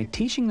learn by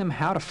teaching them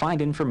how to find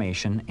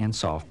information and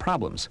solve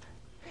problems.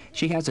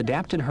 She has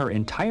adapted her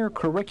entire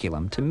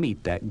curriculum to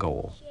meet that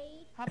goal.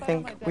 I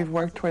think we've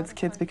worked towards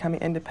kids becoming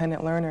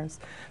independent learners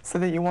so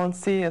that you won't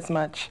see as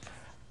much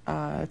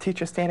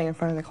teachers standing in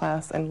front of the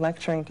class and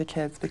lecturing to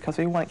kids, because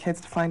we want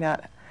kids to find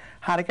out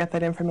how to get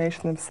that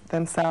information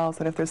themselves,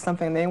 and if there's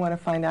something they want to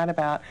find out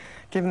about,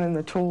 giving them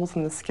the tools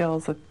and the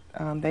skills that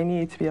they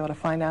need to be able to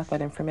find out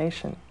that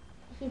information.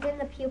 He's in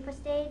the pupa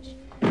stage,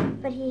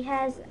 but he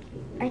has,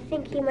 I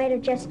think he might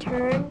have just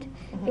turned,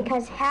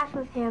 because half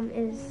of him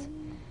is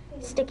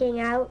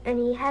sticking out, and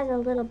he has a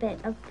little bit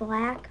of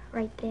black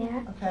right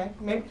there. Okay,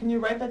 maybe can you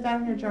write that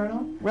down in your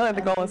journal? Really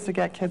the goal is to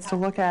get kids to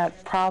look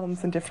at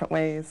problems in different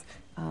ways,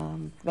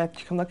 that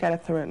you can look at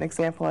it through an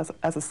example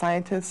as a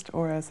scientist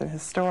or as a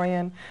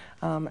historian,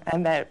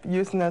 and that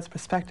using those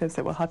perspectives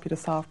it will help you to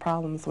solve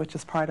problems, which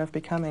is part of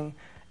becoming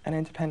an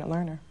independent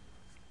learner.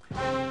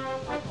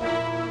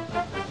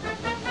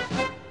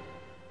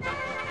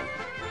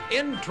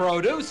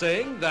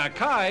 Introducing the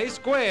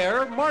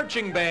Chi-Square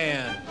Marching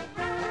Band.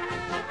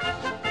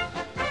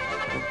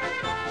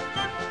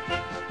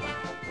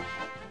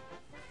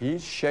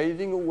 He's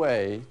shaving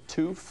away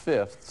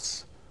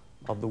 2/5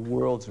 of the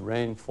world's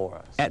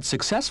rainforest. At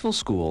successful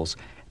schools,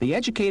 the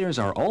educators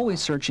are always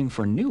searching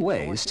for new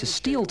ways to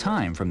steal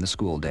time from the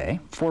school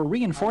day for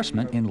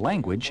reinforcement in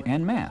language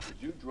and math.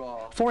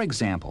 For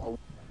example,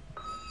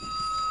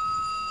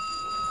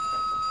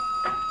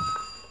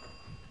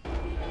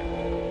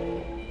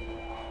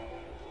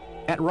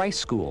 at Rice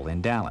School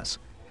in Dallas,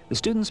 the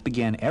students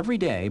begin every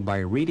day by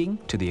reading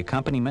to the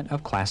accompaniment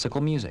of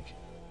classical music.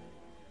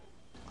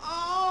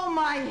 Oh,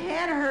 my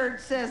head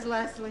hurts, says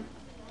Leslie.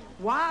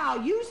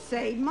 Wow, you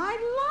saved my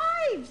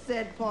life,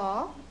 said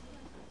Paul.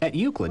 At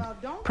Euclid,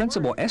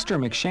 Principal Esther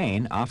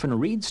McShane often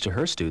reads to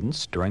her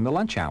students during the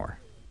lunch hour.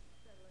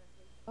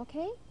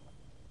 Okay.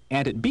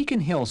 And at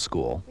Beacon Hill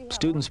School,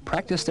 students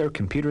practice their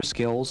computer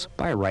skills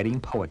by writing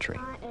poetry.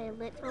 A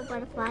little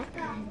butterfly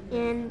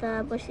in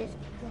the bushes.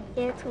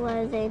 It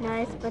was a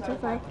nice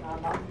butterfly,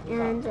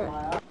 and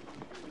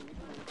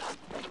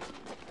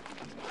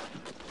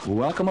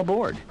Welcome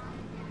aboard.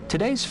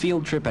 Today's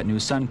field trip at New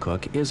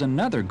Suncook is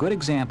another good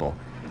example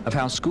of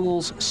how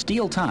schools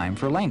steal time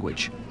for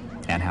language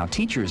and how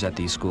teachers at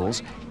these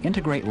schools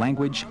integrate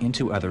language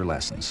into other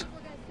lessons.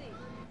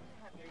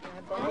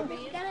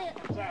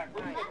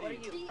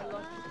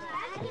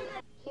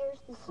 here's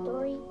the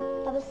story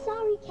of a a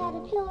sorry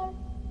caterpillar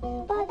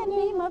by the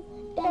name of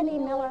Benny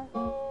Miller.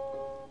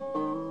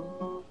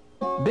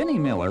 Benny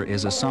Miller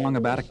is a song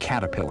about a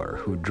caterpillar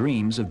who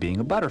dreams of being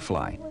a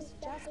butterfly.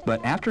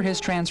 But after his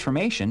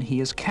transformation,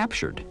 he is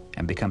captured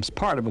and becomes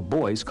part of a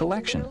boy's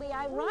collection. It's really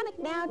ironic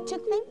now to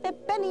think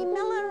that Benny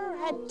Miller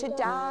had to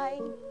die.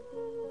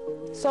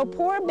 So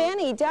poor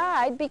Benny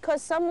died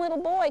because some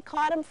little boy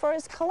caught him for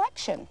his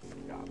collection.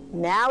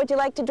 Now would you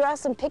like to draw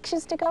some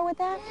pictures to go with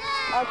that?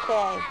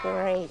 Okay,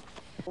 great.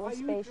 What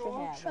space you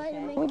have,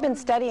 okay? We've been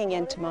studying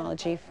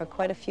entomology for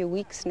quite a few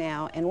weeks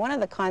now, and one of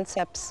the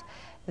concepts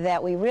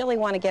that we really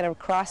want to get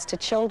across to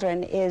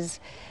children is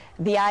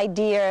the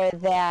idea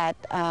that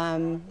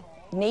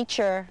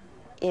nature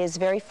is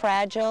very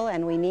fragile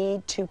and we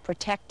need to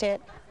protect it.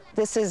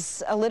 This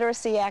is a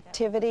literacy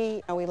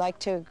activity. We like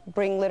to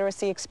bring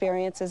literacy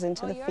experiences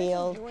into the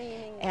field,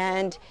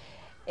 and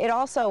it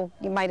also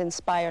might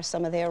inspire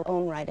some of their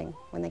own writing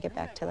when they get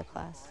back to the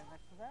class.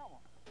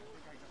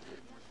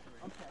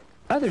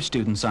 Other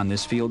students on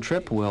this field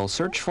trip will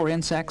search for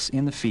insects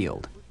in the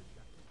field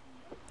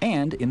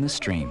and in the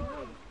stream.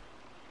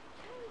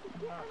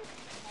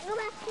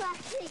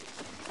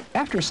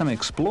 After some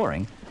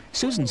exploring,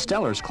 Susan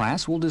Steller's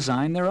class will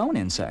design their own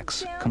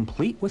insects,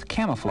 complete with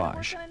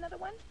camouflage.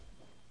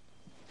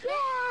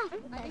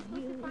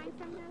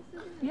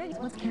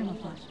 What's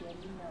camouflage?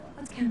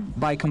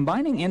 By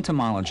combining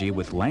entomology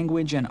with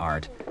language and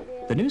art,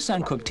 the new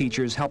Suncook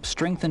teachers help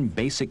strengthen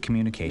basic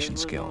communication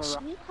skills.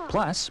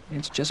 Plus,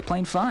 it's just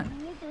plain fun.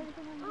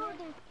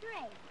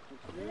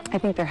 I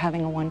think they're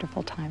having a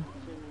wonderful time.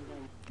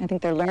 I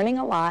think they're learning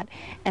a lot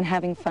and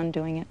having fun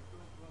doing it.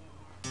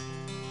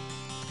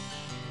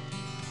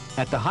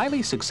 At the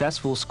highly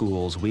successful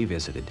schools we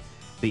visited,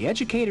 the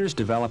educators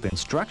develop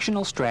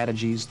instructional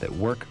strategies that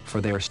work for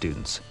their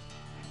students.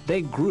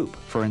 They group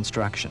for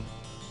instruction.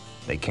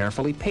 They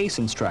carefully pace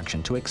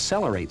instruction to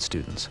accelerate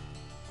students.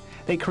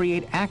 They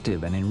create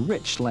active and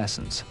enriched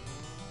lessons.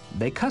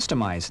 They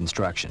customize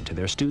instruction to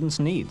their students'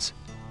 needs.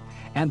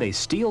 And they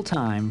steal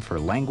time for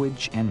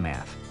language and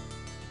math.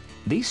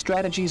 These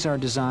strategies are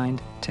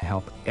designed to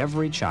help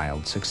every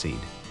child succeed.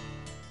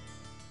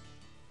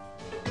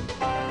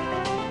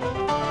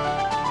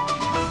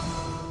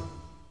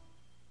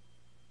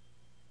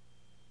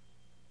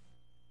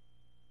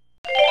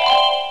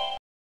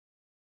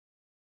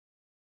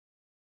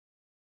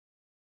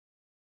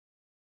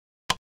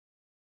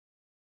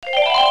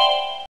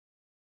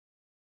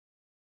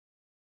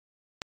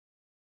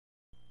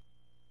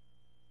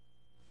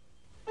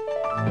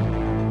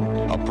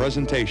 A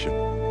presentation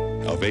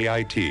of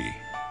AIT.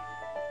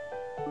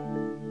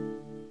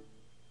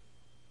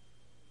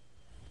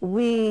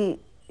 We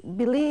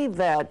believe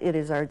that it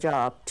is our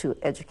job to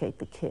educate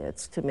the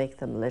kids, to make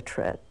them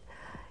literate.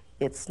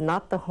 It's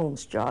not the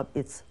home's job,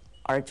 it's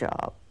our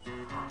job.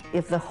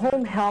 If the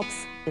home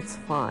helps, it's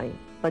fine.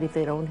 But if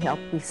they don't help,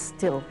 we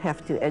still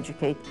have to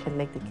educate and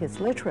make the kids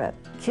literate.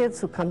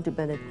 Kids who come to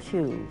Bennett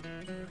Q,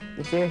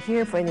 if they're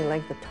here for any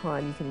length of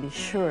time, you can be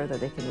sure that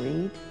they can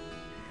read,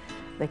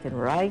 they can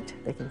write,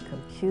 they can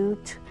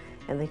compute,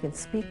 and they can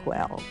speak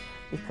well,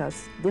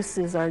 because this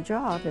is our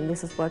job, and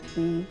this is what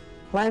we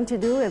plan to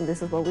do, and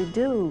this is what we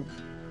do.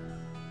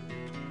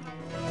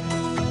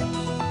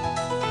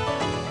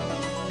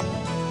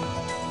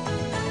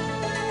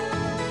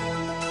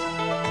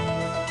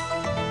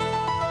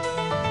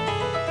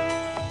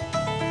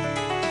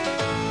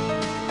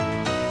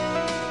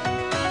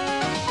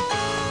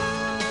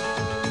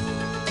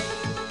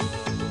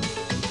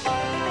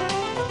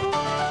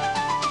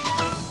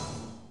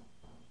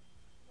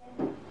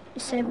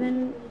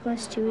 Seven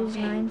plus 2 is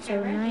 9,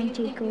 so 9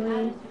 take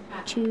away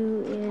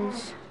 2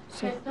 is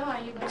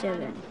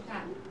 7.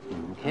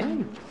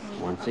 Okay,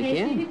 once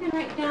again,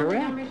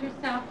 correct.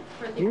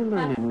 You're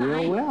learning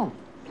real well.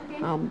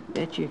 I'll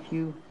bet you if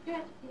you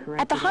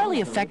correct. At the highly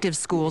effective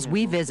schools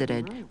we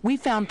visited, we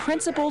found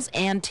principals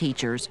and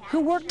teachers who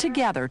work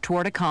together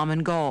toward a common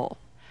goal: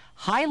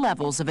 high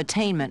levels of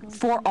attainment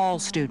for all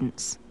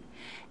students.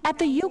 At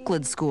the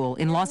Euclid School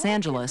in Los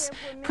Angeles,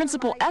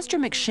 Principal Esther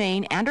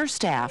McShane and her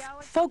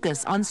staff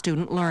focus on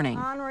student learning.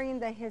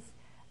 Honoring the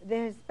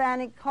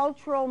Hispanic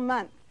Cultural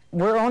Month.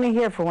 We're only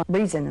here for one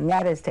reason, and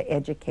that is to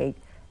educate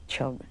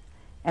children.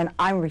 And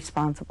I'm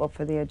responsible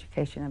for the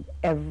education of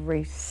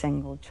every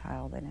single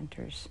child that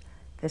enters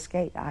this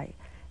gate.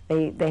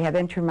 They have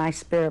entered my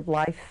sphere of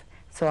life,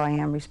 so I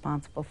am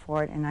responsible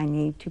for it, and I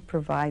need to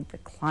provide the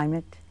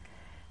climate,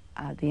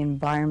 the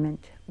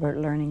environment where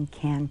learning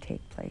can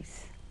take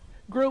place.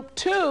 Group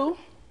 2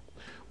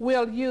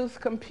 will use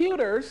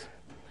computers,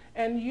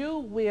 and you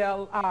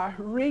will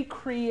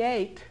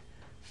recreate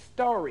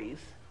stories.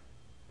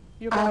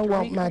 I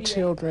want my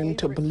children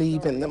to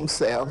believe in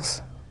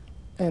themselves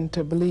and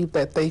to believe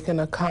that they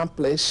can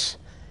accomplish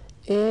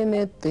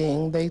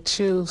anything they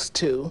choose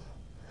to.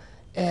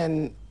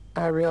 And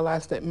I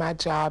realize that my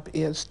job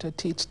is to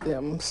teach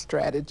them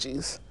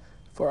strategies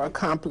for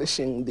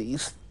accomplishing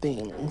these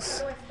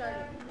things.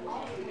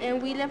 And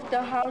we left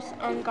the house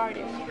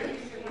unguarded.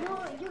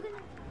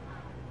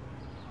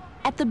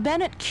 At the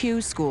Bennett Q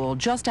School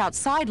just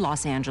outside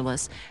Los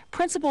Angeles,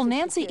 Principal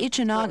Nancy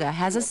Ichinaga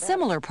has a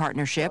similar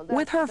partnership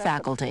with her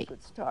faculty.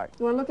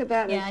 Well, look at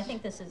that. Yeah, I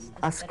think this is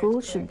A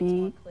school should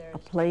be a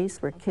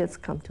place where kids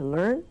come to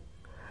learn.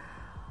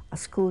 A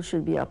school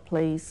should be a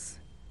place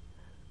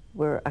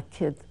where a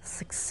kid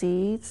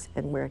succeeds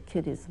and where a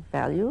kid is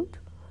valued.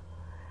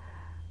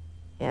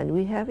 And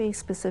we have a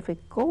specific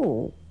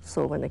goal,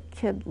 so when a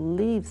kid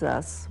leaves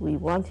us, we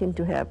want him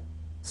to have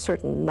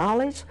certain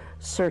knowledge,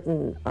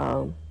 certain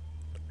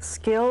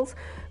skills.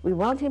 We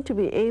want him to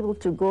be able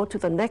to go to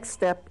the next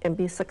step and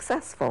be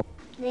successful.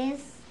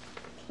 This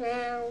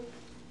clown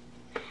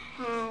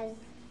has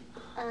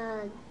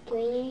a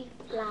green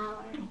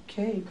flower.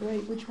 Okay,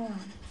 great. Which one?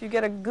 If you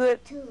get a good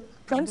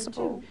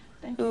principal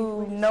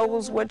who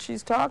knows what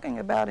she's talking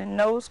about and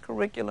knows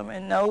curriculum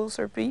and knows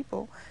her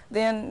people,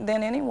 then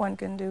anyone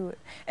can do it.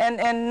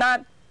 And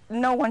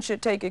no one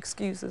should take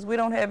excuses. We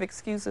don't have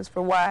excuses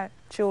for why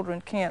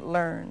children can't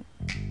learn.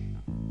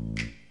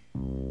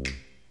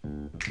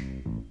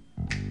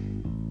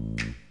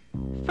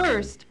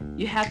 First,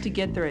 you have to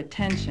get their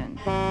attention.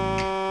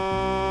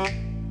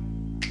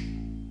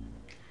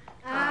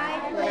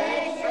 I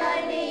pledge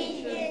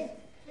allegiance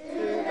to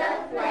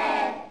the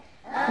flag.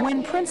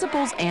 When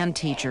principals and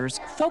teachers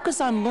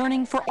focus on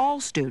learning for all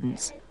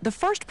students, the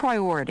first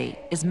priority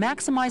is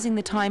maximizing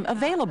the time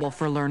available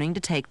for learning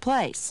to take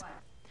place.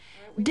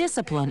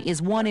 Discipline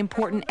is one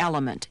important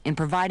element in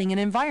providing an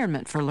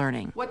environment for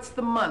learning. What's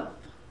the month?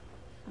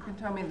 You can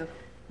tell me the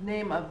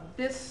name of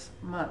this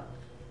month.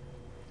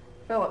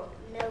 Philip.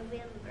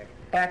 November.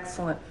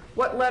 Excellent.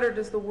 What letter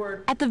does the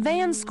word? At the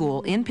Van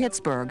School in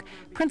Pittsburgh,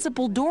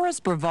 Principal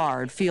Doris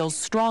Brevard feels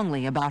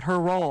strongly about her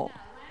role.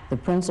 The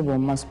principal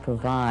must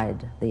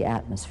provide the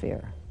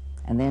atmosphere,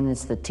 and then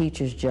it's the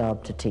teacher's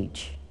job to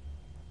teach.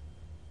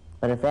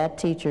 But if that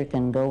teacher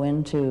can go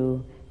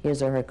into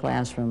his or her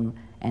classroom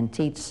and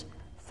teach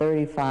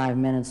 35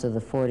 minutes of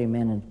the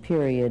 40-minute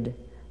period,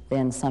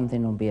 then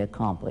something will be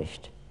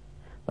accomplished.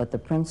 But the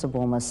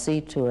principal must see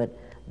to it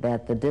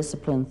that the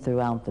discipline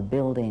throughout the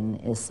building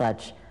is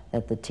such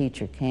that the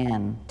teacher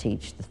can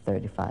teach the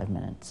 35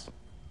 minutes.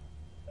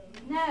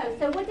 No,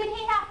 so what did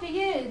he have to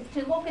use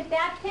to look at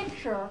that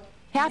picture?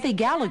 Kathy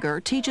Gallagher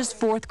teaches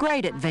 4th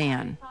grade at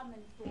Van.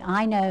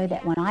 I know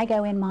that when I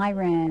go in my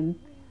room,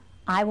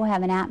 I will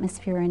have an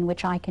atmosphere in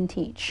which I can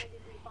teach.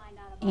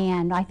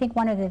 And I think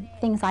one of the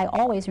things I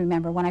always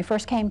remember when I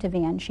first came to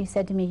Van, she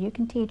said to me, you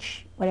can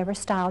teach whatever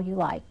style you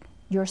like.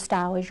 Your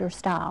style is your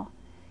style.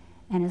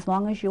 And as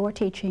long as you're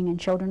teaching and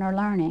children are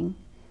learning,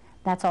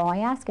 that's all I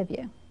ask of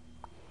you.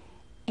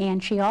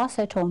 And she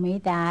also told me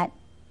that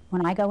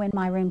when I go in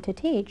my room to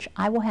teach,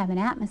 I will have an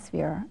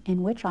atmosphere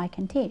in which I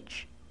can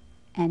teach.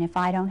 And if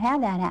I don't have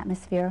that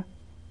atmosphere,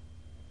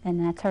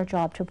 then that's her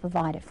job to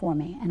provide it for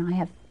me.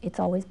 And it's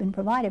always been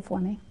provided for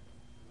me.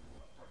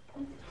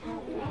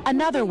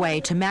 Another way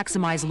to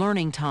maximize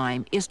learning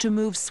time is to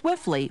move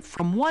swiftly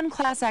from one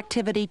class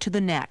activity to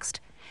the next,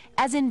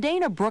 as in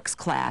Dana Brooks'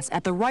 class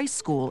at the Rice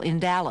School in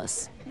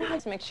Dallas.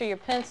 Make sure your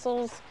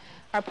pencils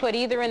are put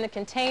either in the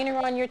container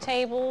on your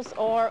tables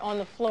or on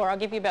the floor. I'll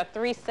give you about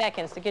 3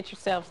 seconds to get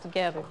yourselves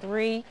together.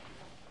 3,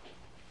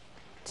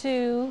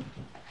 2,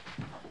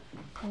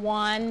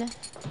 1,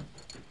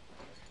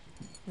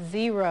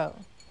 0.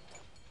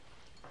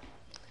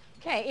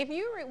 Okay, if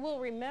you will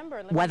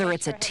remember... Whether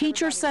it's a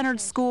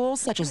teacher-centered school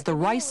such as the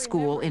Rice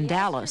School in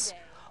Dallas,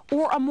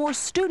 or a more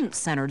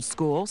student-centered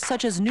school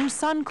such as New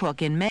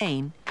Suncook in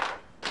Maine.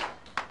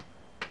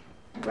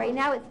 Right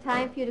now it's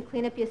time for you to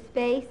clean up your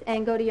space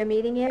and go to your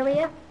meeting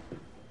area.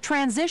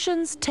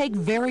 Transitions take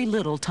very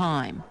little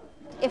time.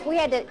 If we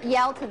had to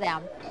yell to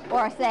them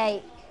or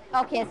say,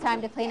 okay, it's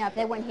time to clean up,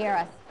 they wouldn't hear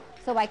us.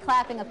 So by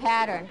clapping a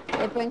pattern,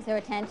 it brings their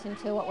attention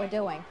to what we're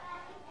doing.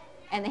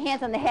 And the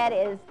hands on the head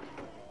is,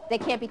 they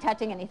can't be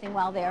touching anything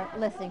while they're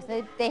listening.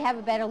 So they have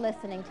a better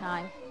listening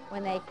time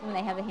when they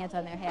have the hands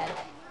on their head.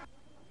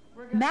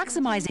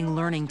 Maximizing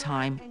learning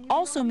time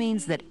also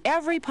means that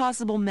every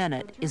possible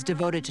minute is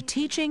devoted to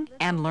teaching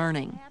and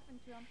learning.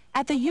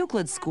 At the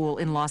Euclid School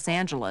in Los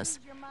Angeles,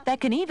 that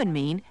can even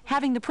mean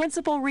having the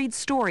principal read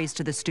stories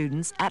to the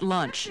students at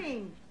lunch.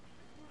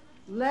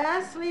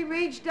 Leslie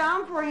reached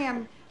down for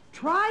him.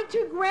 Try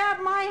to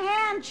grab my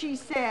hand, she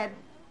said.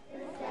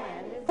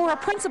 For a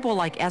principal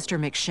like Esther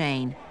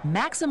McShane,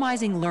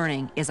 maximizing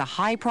learning is a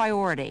high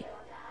priority.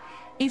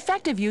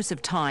 Effective use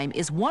of time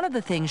is one of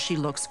the things she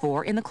looks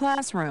for in the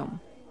classroom.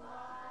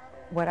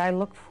 What I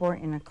look for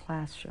in a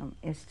classroom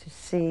is to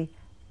see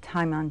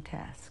time on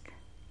task.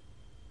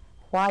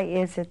 Why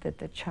is it that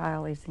the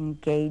child is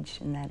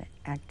engaged in that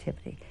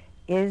activity?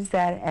 Is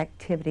that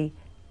activity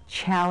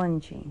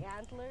challenging?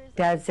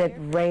 Does it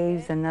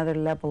raise another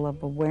level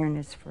of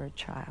awareness for a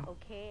child?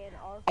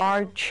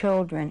 Are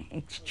children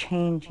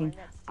exchanging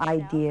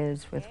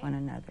ideas with one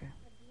another?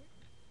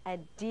 A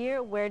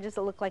deer, where does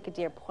it look like a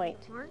deer point?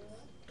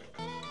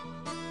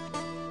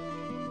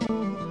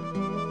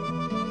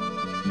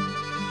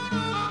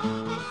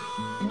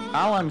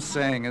 All I'm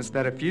saying is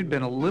that if you'd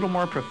been a little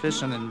more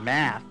proficient in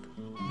math,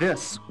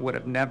 this would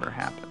have never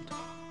happened.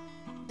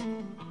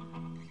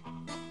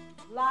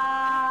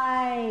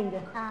 Mind.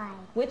 Eye.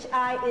 Which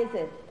eye is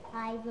it?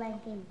 Eye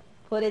blinking.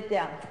 Put it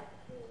down.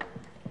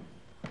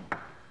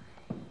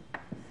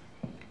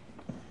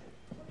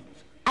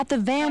 At the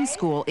Van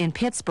School in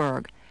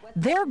Pittsburgh,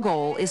 their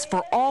goal is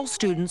for all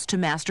students to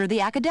master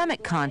the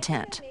academic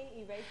content.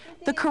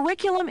 The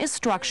curriculum is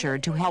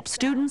structured to help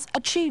students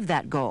achieve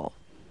that goal.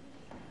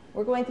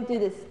 We're going to do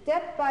this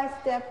step by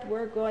step.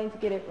 We're going to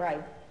get it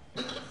right.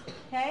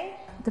 Okay?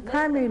 The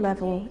primary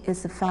level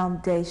is the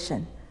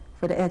foundation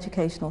for the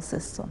educational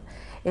system.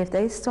 If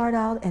they start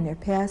out and they're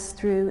passed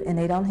through and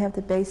they don't have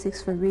the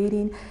basics for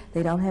reading,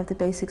 they don't have the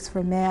basics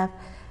for math,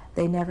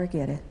 they never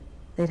get it.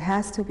 It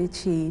has to be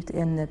achieved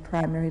in the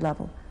primary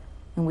level.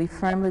 And we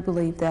firmly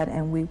believe that,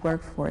 and we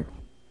work for it.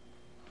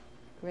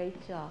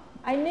 Great job.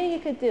 I knew you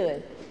could do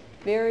it.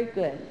 Very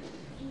good.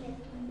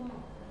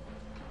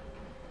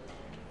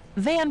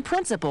 Van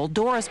principal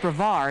Doris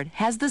Brevard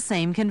has the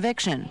same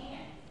conviction.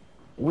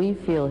 We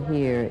feel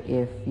here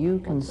if you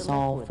can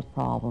solve the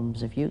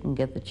problems, if you can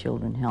get the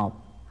children help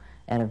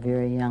at a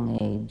very young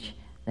age,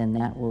 then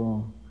that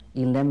will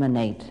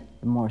eliminate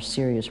the more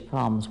serious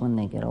problems when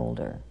they get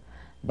older.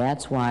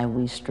 That's why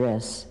we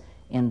stress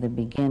in the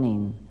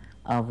beginning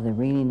of the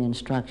reading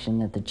instruction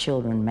that the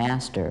children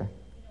master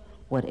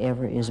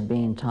whatever is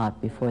being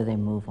taught before they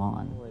move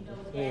on.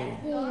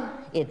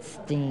 It's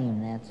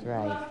STEAM, that's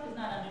right.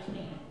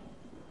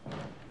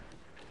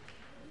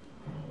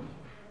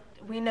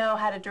 We know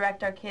how to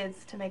direct our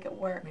kids to make it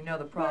work. We know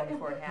the problem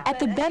before it happens. At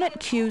the Bennett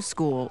Q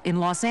School in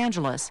Los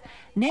Angeles,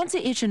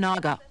 Nancy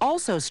Ichinaga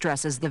also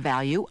stresses the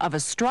value of a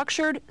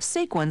structured,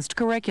 sequenced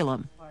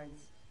curriculum.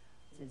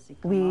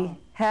 We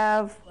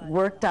have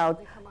worked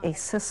out a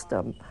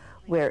system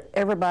where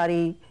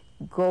everybody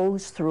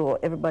goes through, or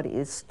everybody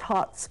is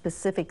taught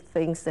specific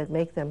things that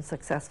make them a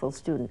successful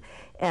student.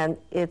 And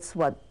it's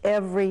what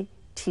every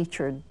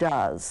teacher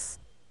does.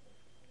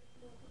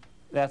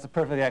 That's a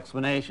perfect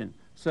explanation.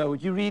 So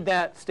would you read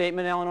that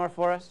statement, Eleanor,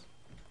 for us?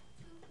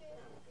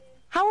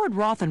 Howard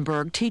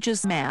Rothenberg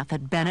teaches math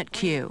at Bennett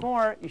Q.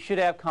 More, you should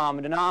have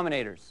common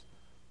denominators.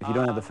 If you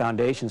don't have the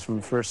foundations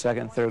from first,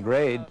 second, and third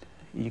grade,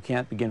 you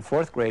can't begin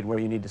fourth grade where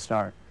you need to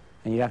start.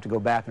 And you have to go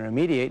back and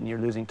remediate, and you're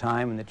losing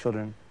time, and the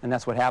children, and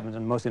that's what happens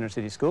in most inner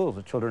city schools.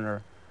 The children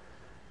are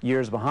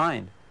years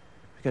behind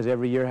because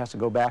every year has to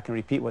go back and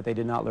repeat what they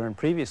did not learn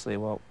previously.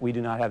 Well, we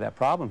do not have that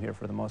problem here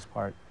for the most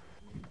part.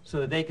 So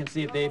that they can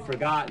see if they've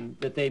forgotten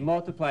that they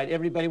multiplied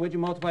everybody. What'd you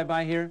multiply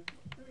by here?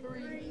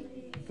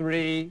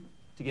 3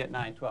 to get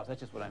 9 12. That's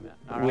just what I meant.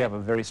 We have a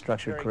very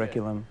structured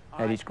curriculum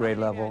at each grade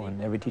level,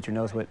 and every teacher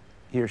knows what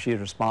he or she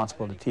is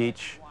responsible to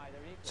teach,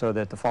 so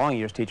that the following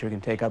year's teacher can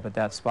take up at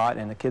that spot,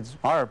 and the kids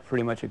are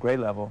pretty much at grade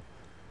level,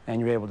 and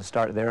you're able to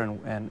start there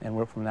and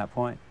work from that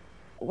point.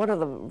 One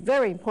of the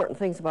very important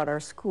things about our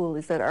school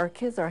is that our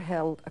kids are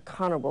held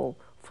accountable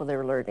for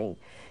their learning.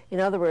 In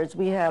other words,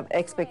 we have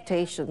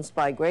expectations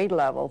by grade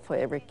level for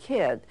every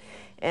kid,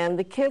 and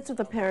the kids and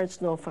the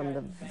parents know from the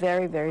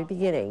very, very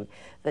beginning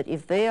that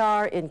if they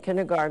are in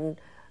kindergarten,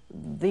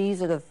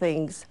 these are the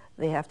things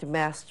they have to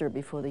master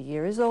before the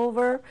year is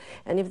over,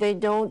 and if they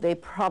don't, they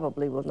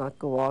probably will not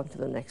go on to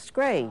the next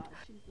grade.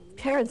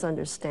 Parents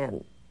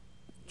understand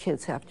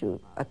kids have to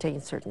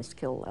attain certain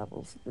skill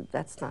levels.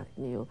 That's not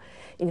new.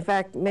 In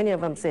fact, many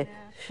of them say,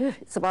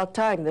 it's about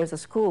time there's a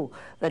school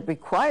that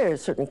requires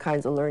certain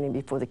kinds of learning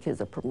before the kids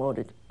are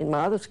promoted. In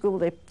my other school,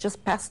 they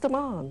just passed them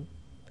on.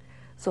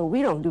 So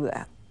we don't do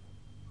that.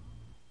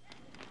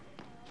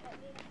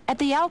 At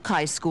the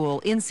Alki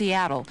School in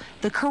Seattle,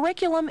 the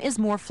curriculum is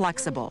more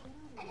flexible.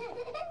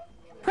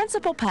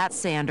 Principal Pat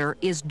Sander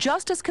is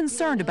just as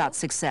concerned about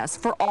success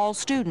for all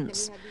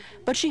students,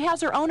 but she has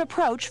her own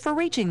approach for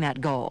reaching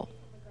that goal.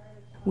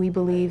 We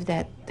believe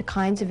that the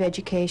kinds of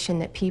education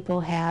that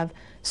people have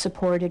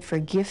supported for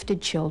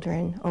gifted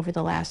children over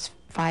the last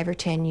 5 or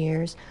 10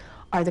 years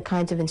are the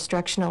kinds of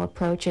instructional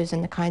approaches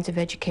and the kinds of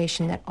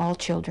education that all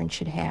children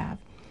should have.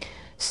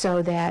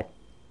 So that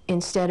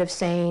instead of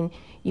saying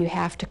you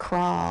have to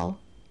crawl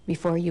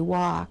before you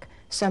walk,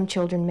 some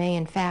children may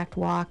in fact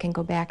walk and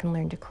go back and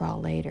learn to crawl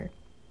later.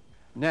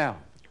 Now,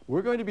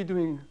 we're going to be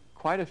doing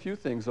quite a few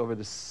things over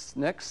the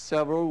next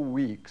several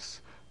weeks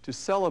to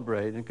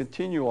celebrate and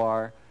continue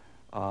our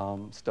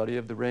study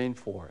of the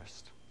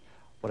rainforest.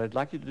 What I'd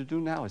like you to do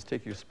now is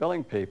take your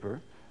spelling paper,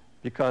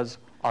 because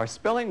our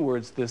spelling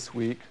words this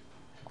week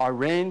are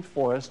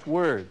rainforest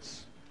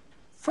words.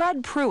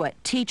 Fred Pruitt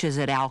teaches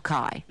at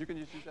Alki.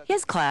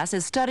 His class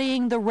is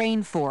studying the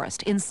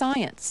rainforest in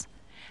science.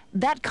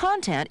 That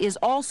content is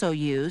also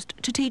used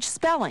to teach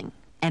spelling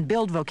and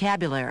build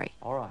vocabulary.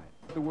 All right.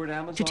 The word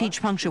Amazon, to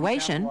teach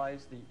punctuation,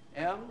 the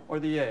M or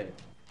the A?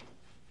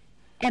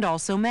 And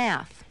also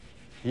math.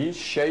 He's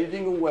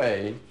shaving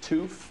away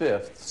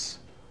 2/5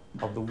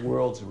 of the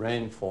world's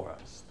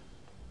rainforest.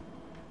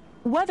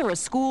 Whether a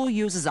school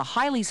uses a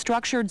highly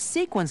structured,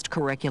 sequenced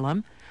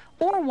curriculum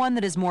or one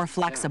that is more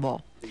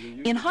flexible,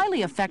 in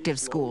highly effective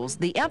schools,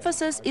 the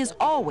emphasis is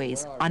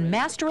always on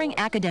mastering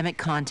academic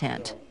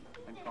content.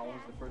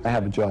 I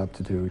have a job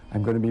to do.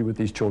 I'm going to be with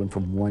these children for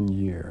 1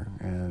 year,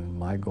 and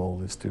my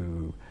goal is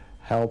to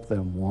help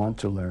them want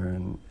to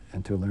learn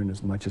and to learn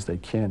as much as they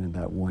can in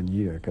that 1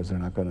 year, because they're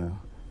not going to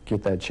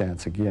get that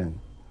chance again.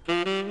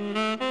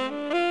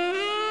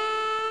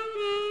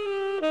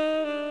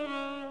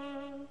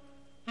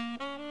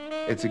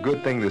 It's a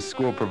good thing this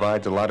school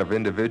provides a lot of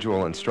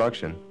individual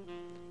instruction.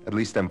 At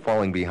least I'm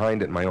falling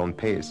behind at my own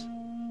pace.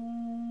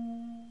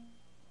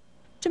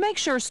 To make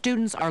sure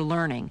students are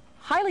learning,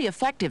 highly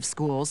effective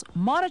schools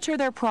monitor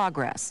their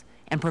progress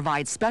and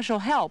provide special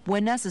help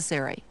when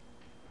necessary.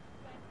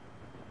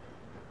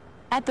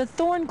 At the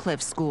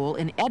Thorncliffe School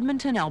in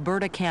Edmonton,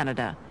 Alberta,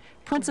 Canada,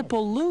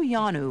 Principal Lou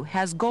Yanu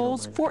has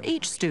goals for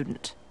each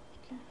student.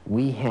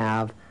 We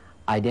have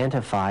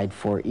identified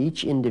for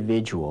each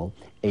individual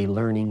a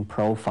learning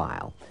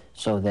profile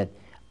so that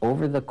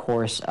over the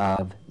course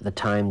of the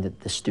time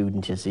that the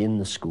student is in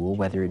the school,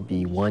 whether it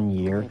be 1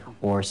 year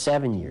or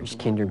 7 years,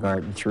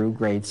 kindergarten through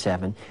grade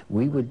 7,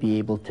 we would be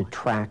able to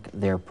track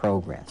their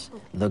progress.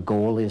 The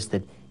goal is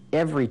that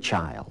every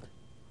child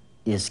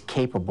is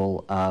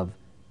capable of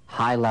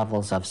high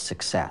levels of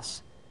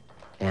success,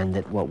 and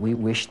that what we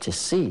wish to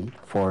see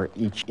for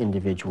each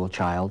individual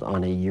child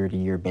on a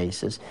year-to-year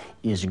basis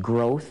is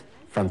growth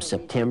from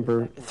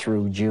September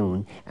through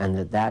June, and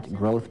that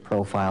growth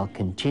profile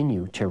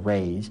continue to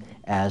raise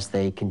as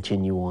they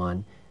continue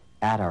on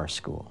at our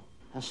school.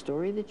 A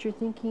story that you're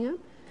thinking of?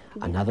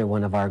 Another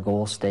one of our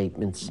goal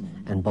statements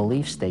and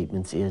belief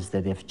statements is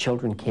that if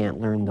children can't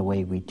learn the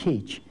way we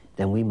teach,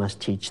 then we must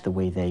teach the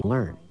way they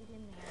learn.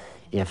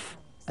 If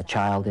a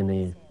child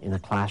in a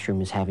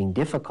classroom is having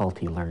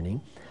difficulty learning,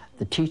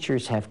 the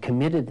teachers have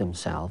committed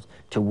themselves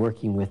to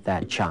working with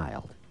that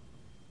child.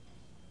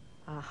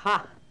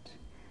 Aha.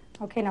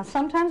 Okay, now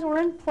sometimes we're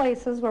in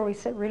places where we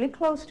sit really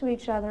close to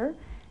each other,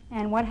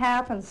 and what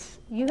happens,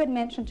 you had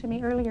mentioned to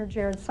me earlier,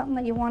 Jared, something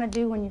that you want to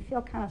do when you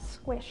feel kind of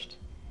squished.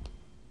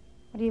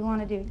 What do you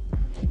want to do?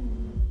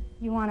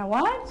 You want to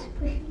what?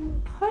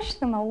 Push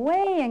them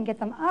away and get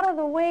them out of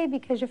the way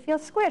because you feel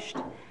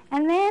squished.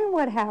 And then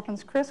what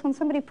happens, Chris, when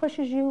somebody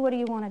pushes you, what do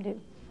you want to do?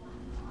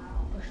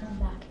 Push them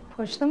back.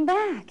 Push them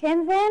back.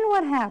 And then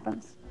what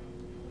happens?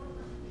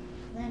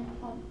 Then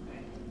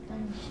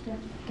get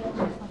in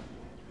a fight.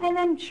 And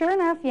then, sure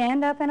enough, you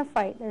end up in a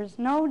fight. There's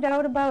no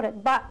doubt about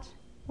it. But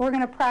we're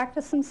going to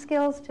practice some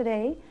skills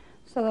today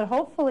so that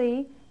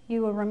hopefully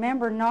you will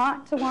remember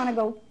not to want to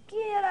go,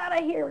 get out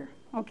of here,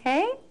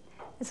 okay?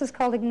 This is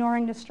called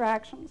ignoring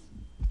distractions.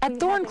 At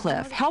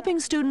Thorncliffe, helping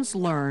students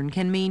learn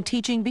can mean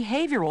teaching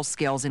behavioral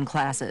skills in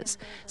classes,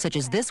 such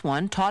as this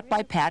one taught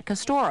by Pat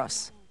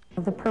Castoros.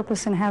 The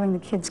purpose in having the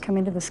kids come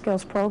into the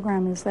skills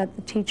program is that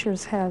the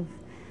teachers have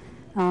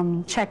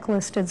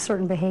checklisted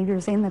certain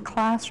behaviors in the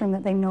classroom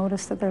that they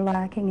notice that they're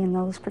lacking in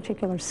those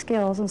particular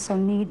skills, and so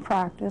need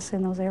practice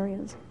in those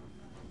areas.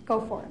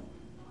 Go for it.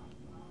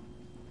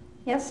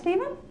 Yes,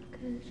 Stephen?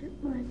 Can I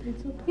sharpen my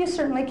pencil? You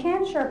certainly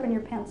can sharpen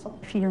your pencil.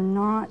 If you're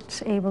not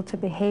able to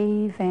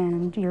behave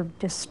and you're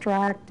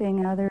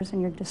distracting others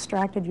and you're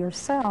distracted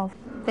yourself,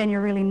 then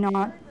you're really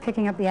not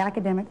picking up the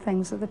academic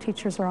things that the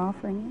teachers are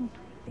offering you.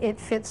 It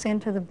fits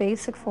into the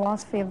basic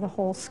philosophy of the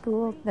whole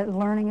school that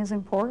learning is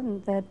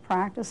important, that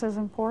practice is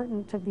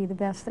important to be the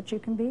best that you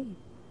can be.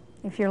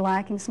 If you're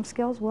lacking some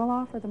skills, we'll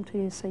offer them to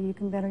you so you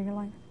can better your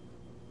life.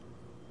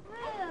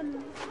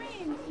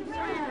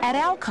 At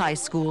Alki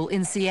School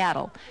in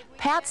Seattle,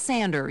 Pat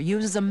Sander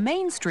uses a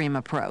mainstream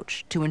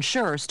approach to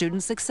ensure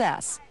student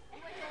success.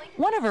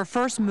 One of her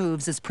first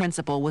moves as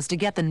principal was to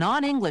get the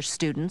non-English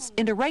students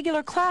into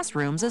regular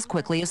classrooms as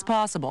quickly as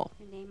possible.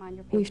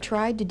 We've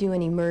tried to do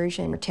an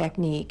immersion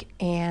technique,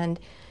 and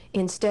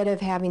instead of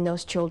having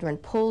those children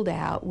pulled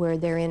out where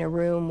they're in a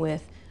room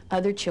with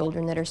other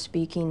children that are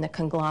speaking the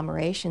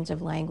conglomerations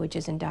of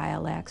languages and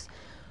dialects,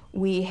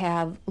 we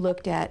have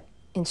looked at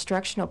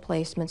instructional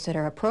placements that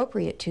are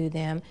appropriate to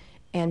them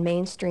and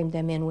mainstreamed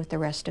them in with the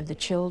rest of the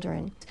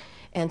children.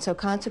 And so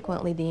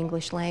consequently, the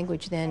English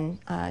language then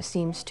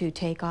seems to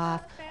take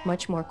off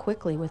much more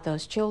quickly with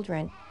those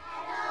children.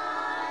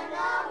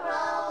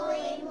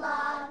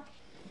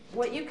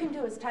 What you can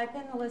do is type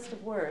in the list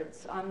of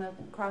words on the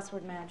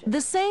crossword magic.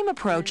 The same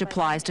approach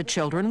applies to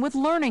children with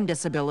learning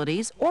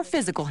disabilities or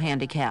physical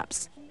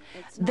handicaps.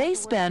 They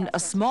spend a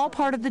small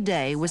part of the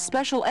day with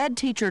special ed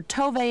teacher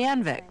Tove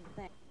Anvik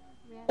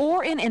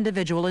or in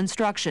individual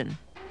instruction.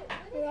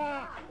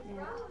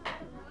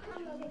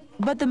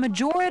 But the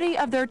majority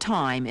of their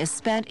time is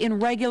spent in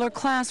regular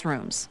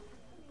classrooms.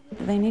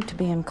 They need to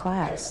be in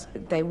class.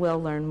 They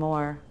will learn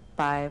more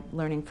by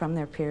learning from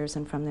their peers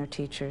and from their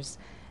teachers,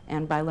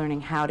 and by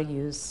learning how to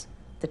use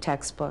the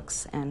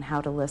textbooks and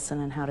how to listen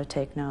and how to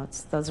take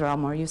notes. Those are all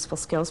more useful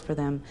skills for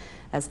them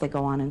as they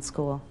go on in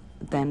school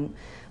than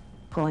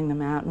pulling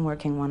them out and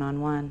working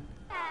one-on-one.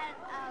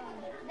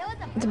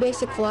 The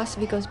basic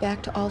philosophy goes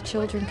back to all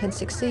children can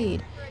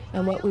succeed,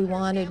 and what we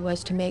wanted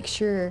was to make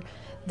sure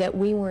that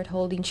we weren't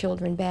holding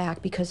children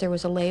back because there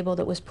was a label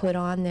that was put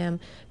on them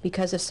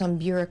because of some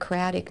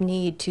bureaucratic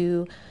need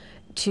to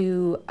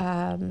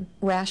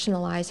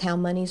rationalize how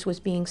monies was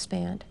being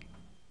spent.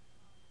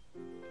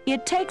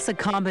 It takes a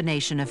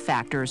combination of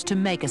factors to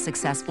make a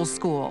successful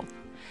school.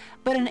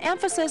 but an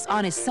emphasis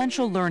on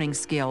essential learning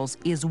skills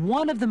is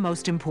one of the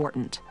most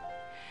important.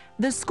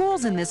 The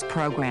schools in this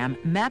program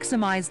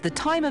maximize the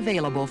time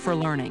available for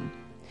learning.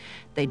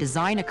 They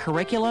design a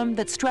curriculum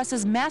that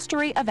stresses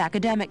mastery of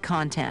academic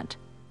content,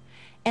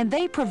 and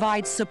they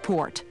provide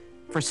support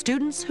for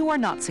students who are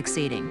not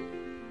succeeding.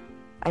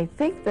 I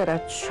think that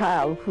a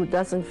child who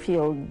doesn't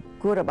feel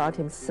good about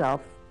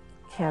himself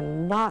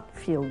cannot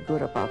feel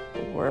good about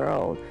the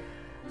world.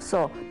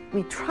 So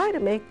we try to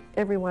make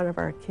every one of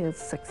our kids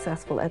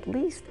successful, at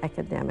least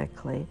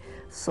academically.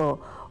 So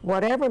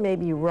whatever may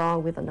be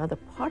wrong with another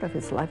part of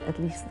his life, at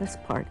least this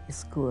part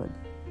is good.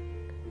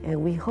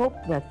 And we hope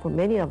that for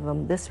many of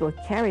them, this will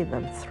carry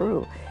them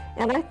through.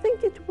 And I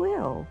think it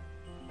will.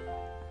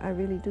 I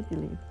really do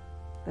believe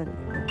that it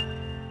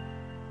will.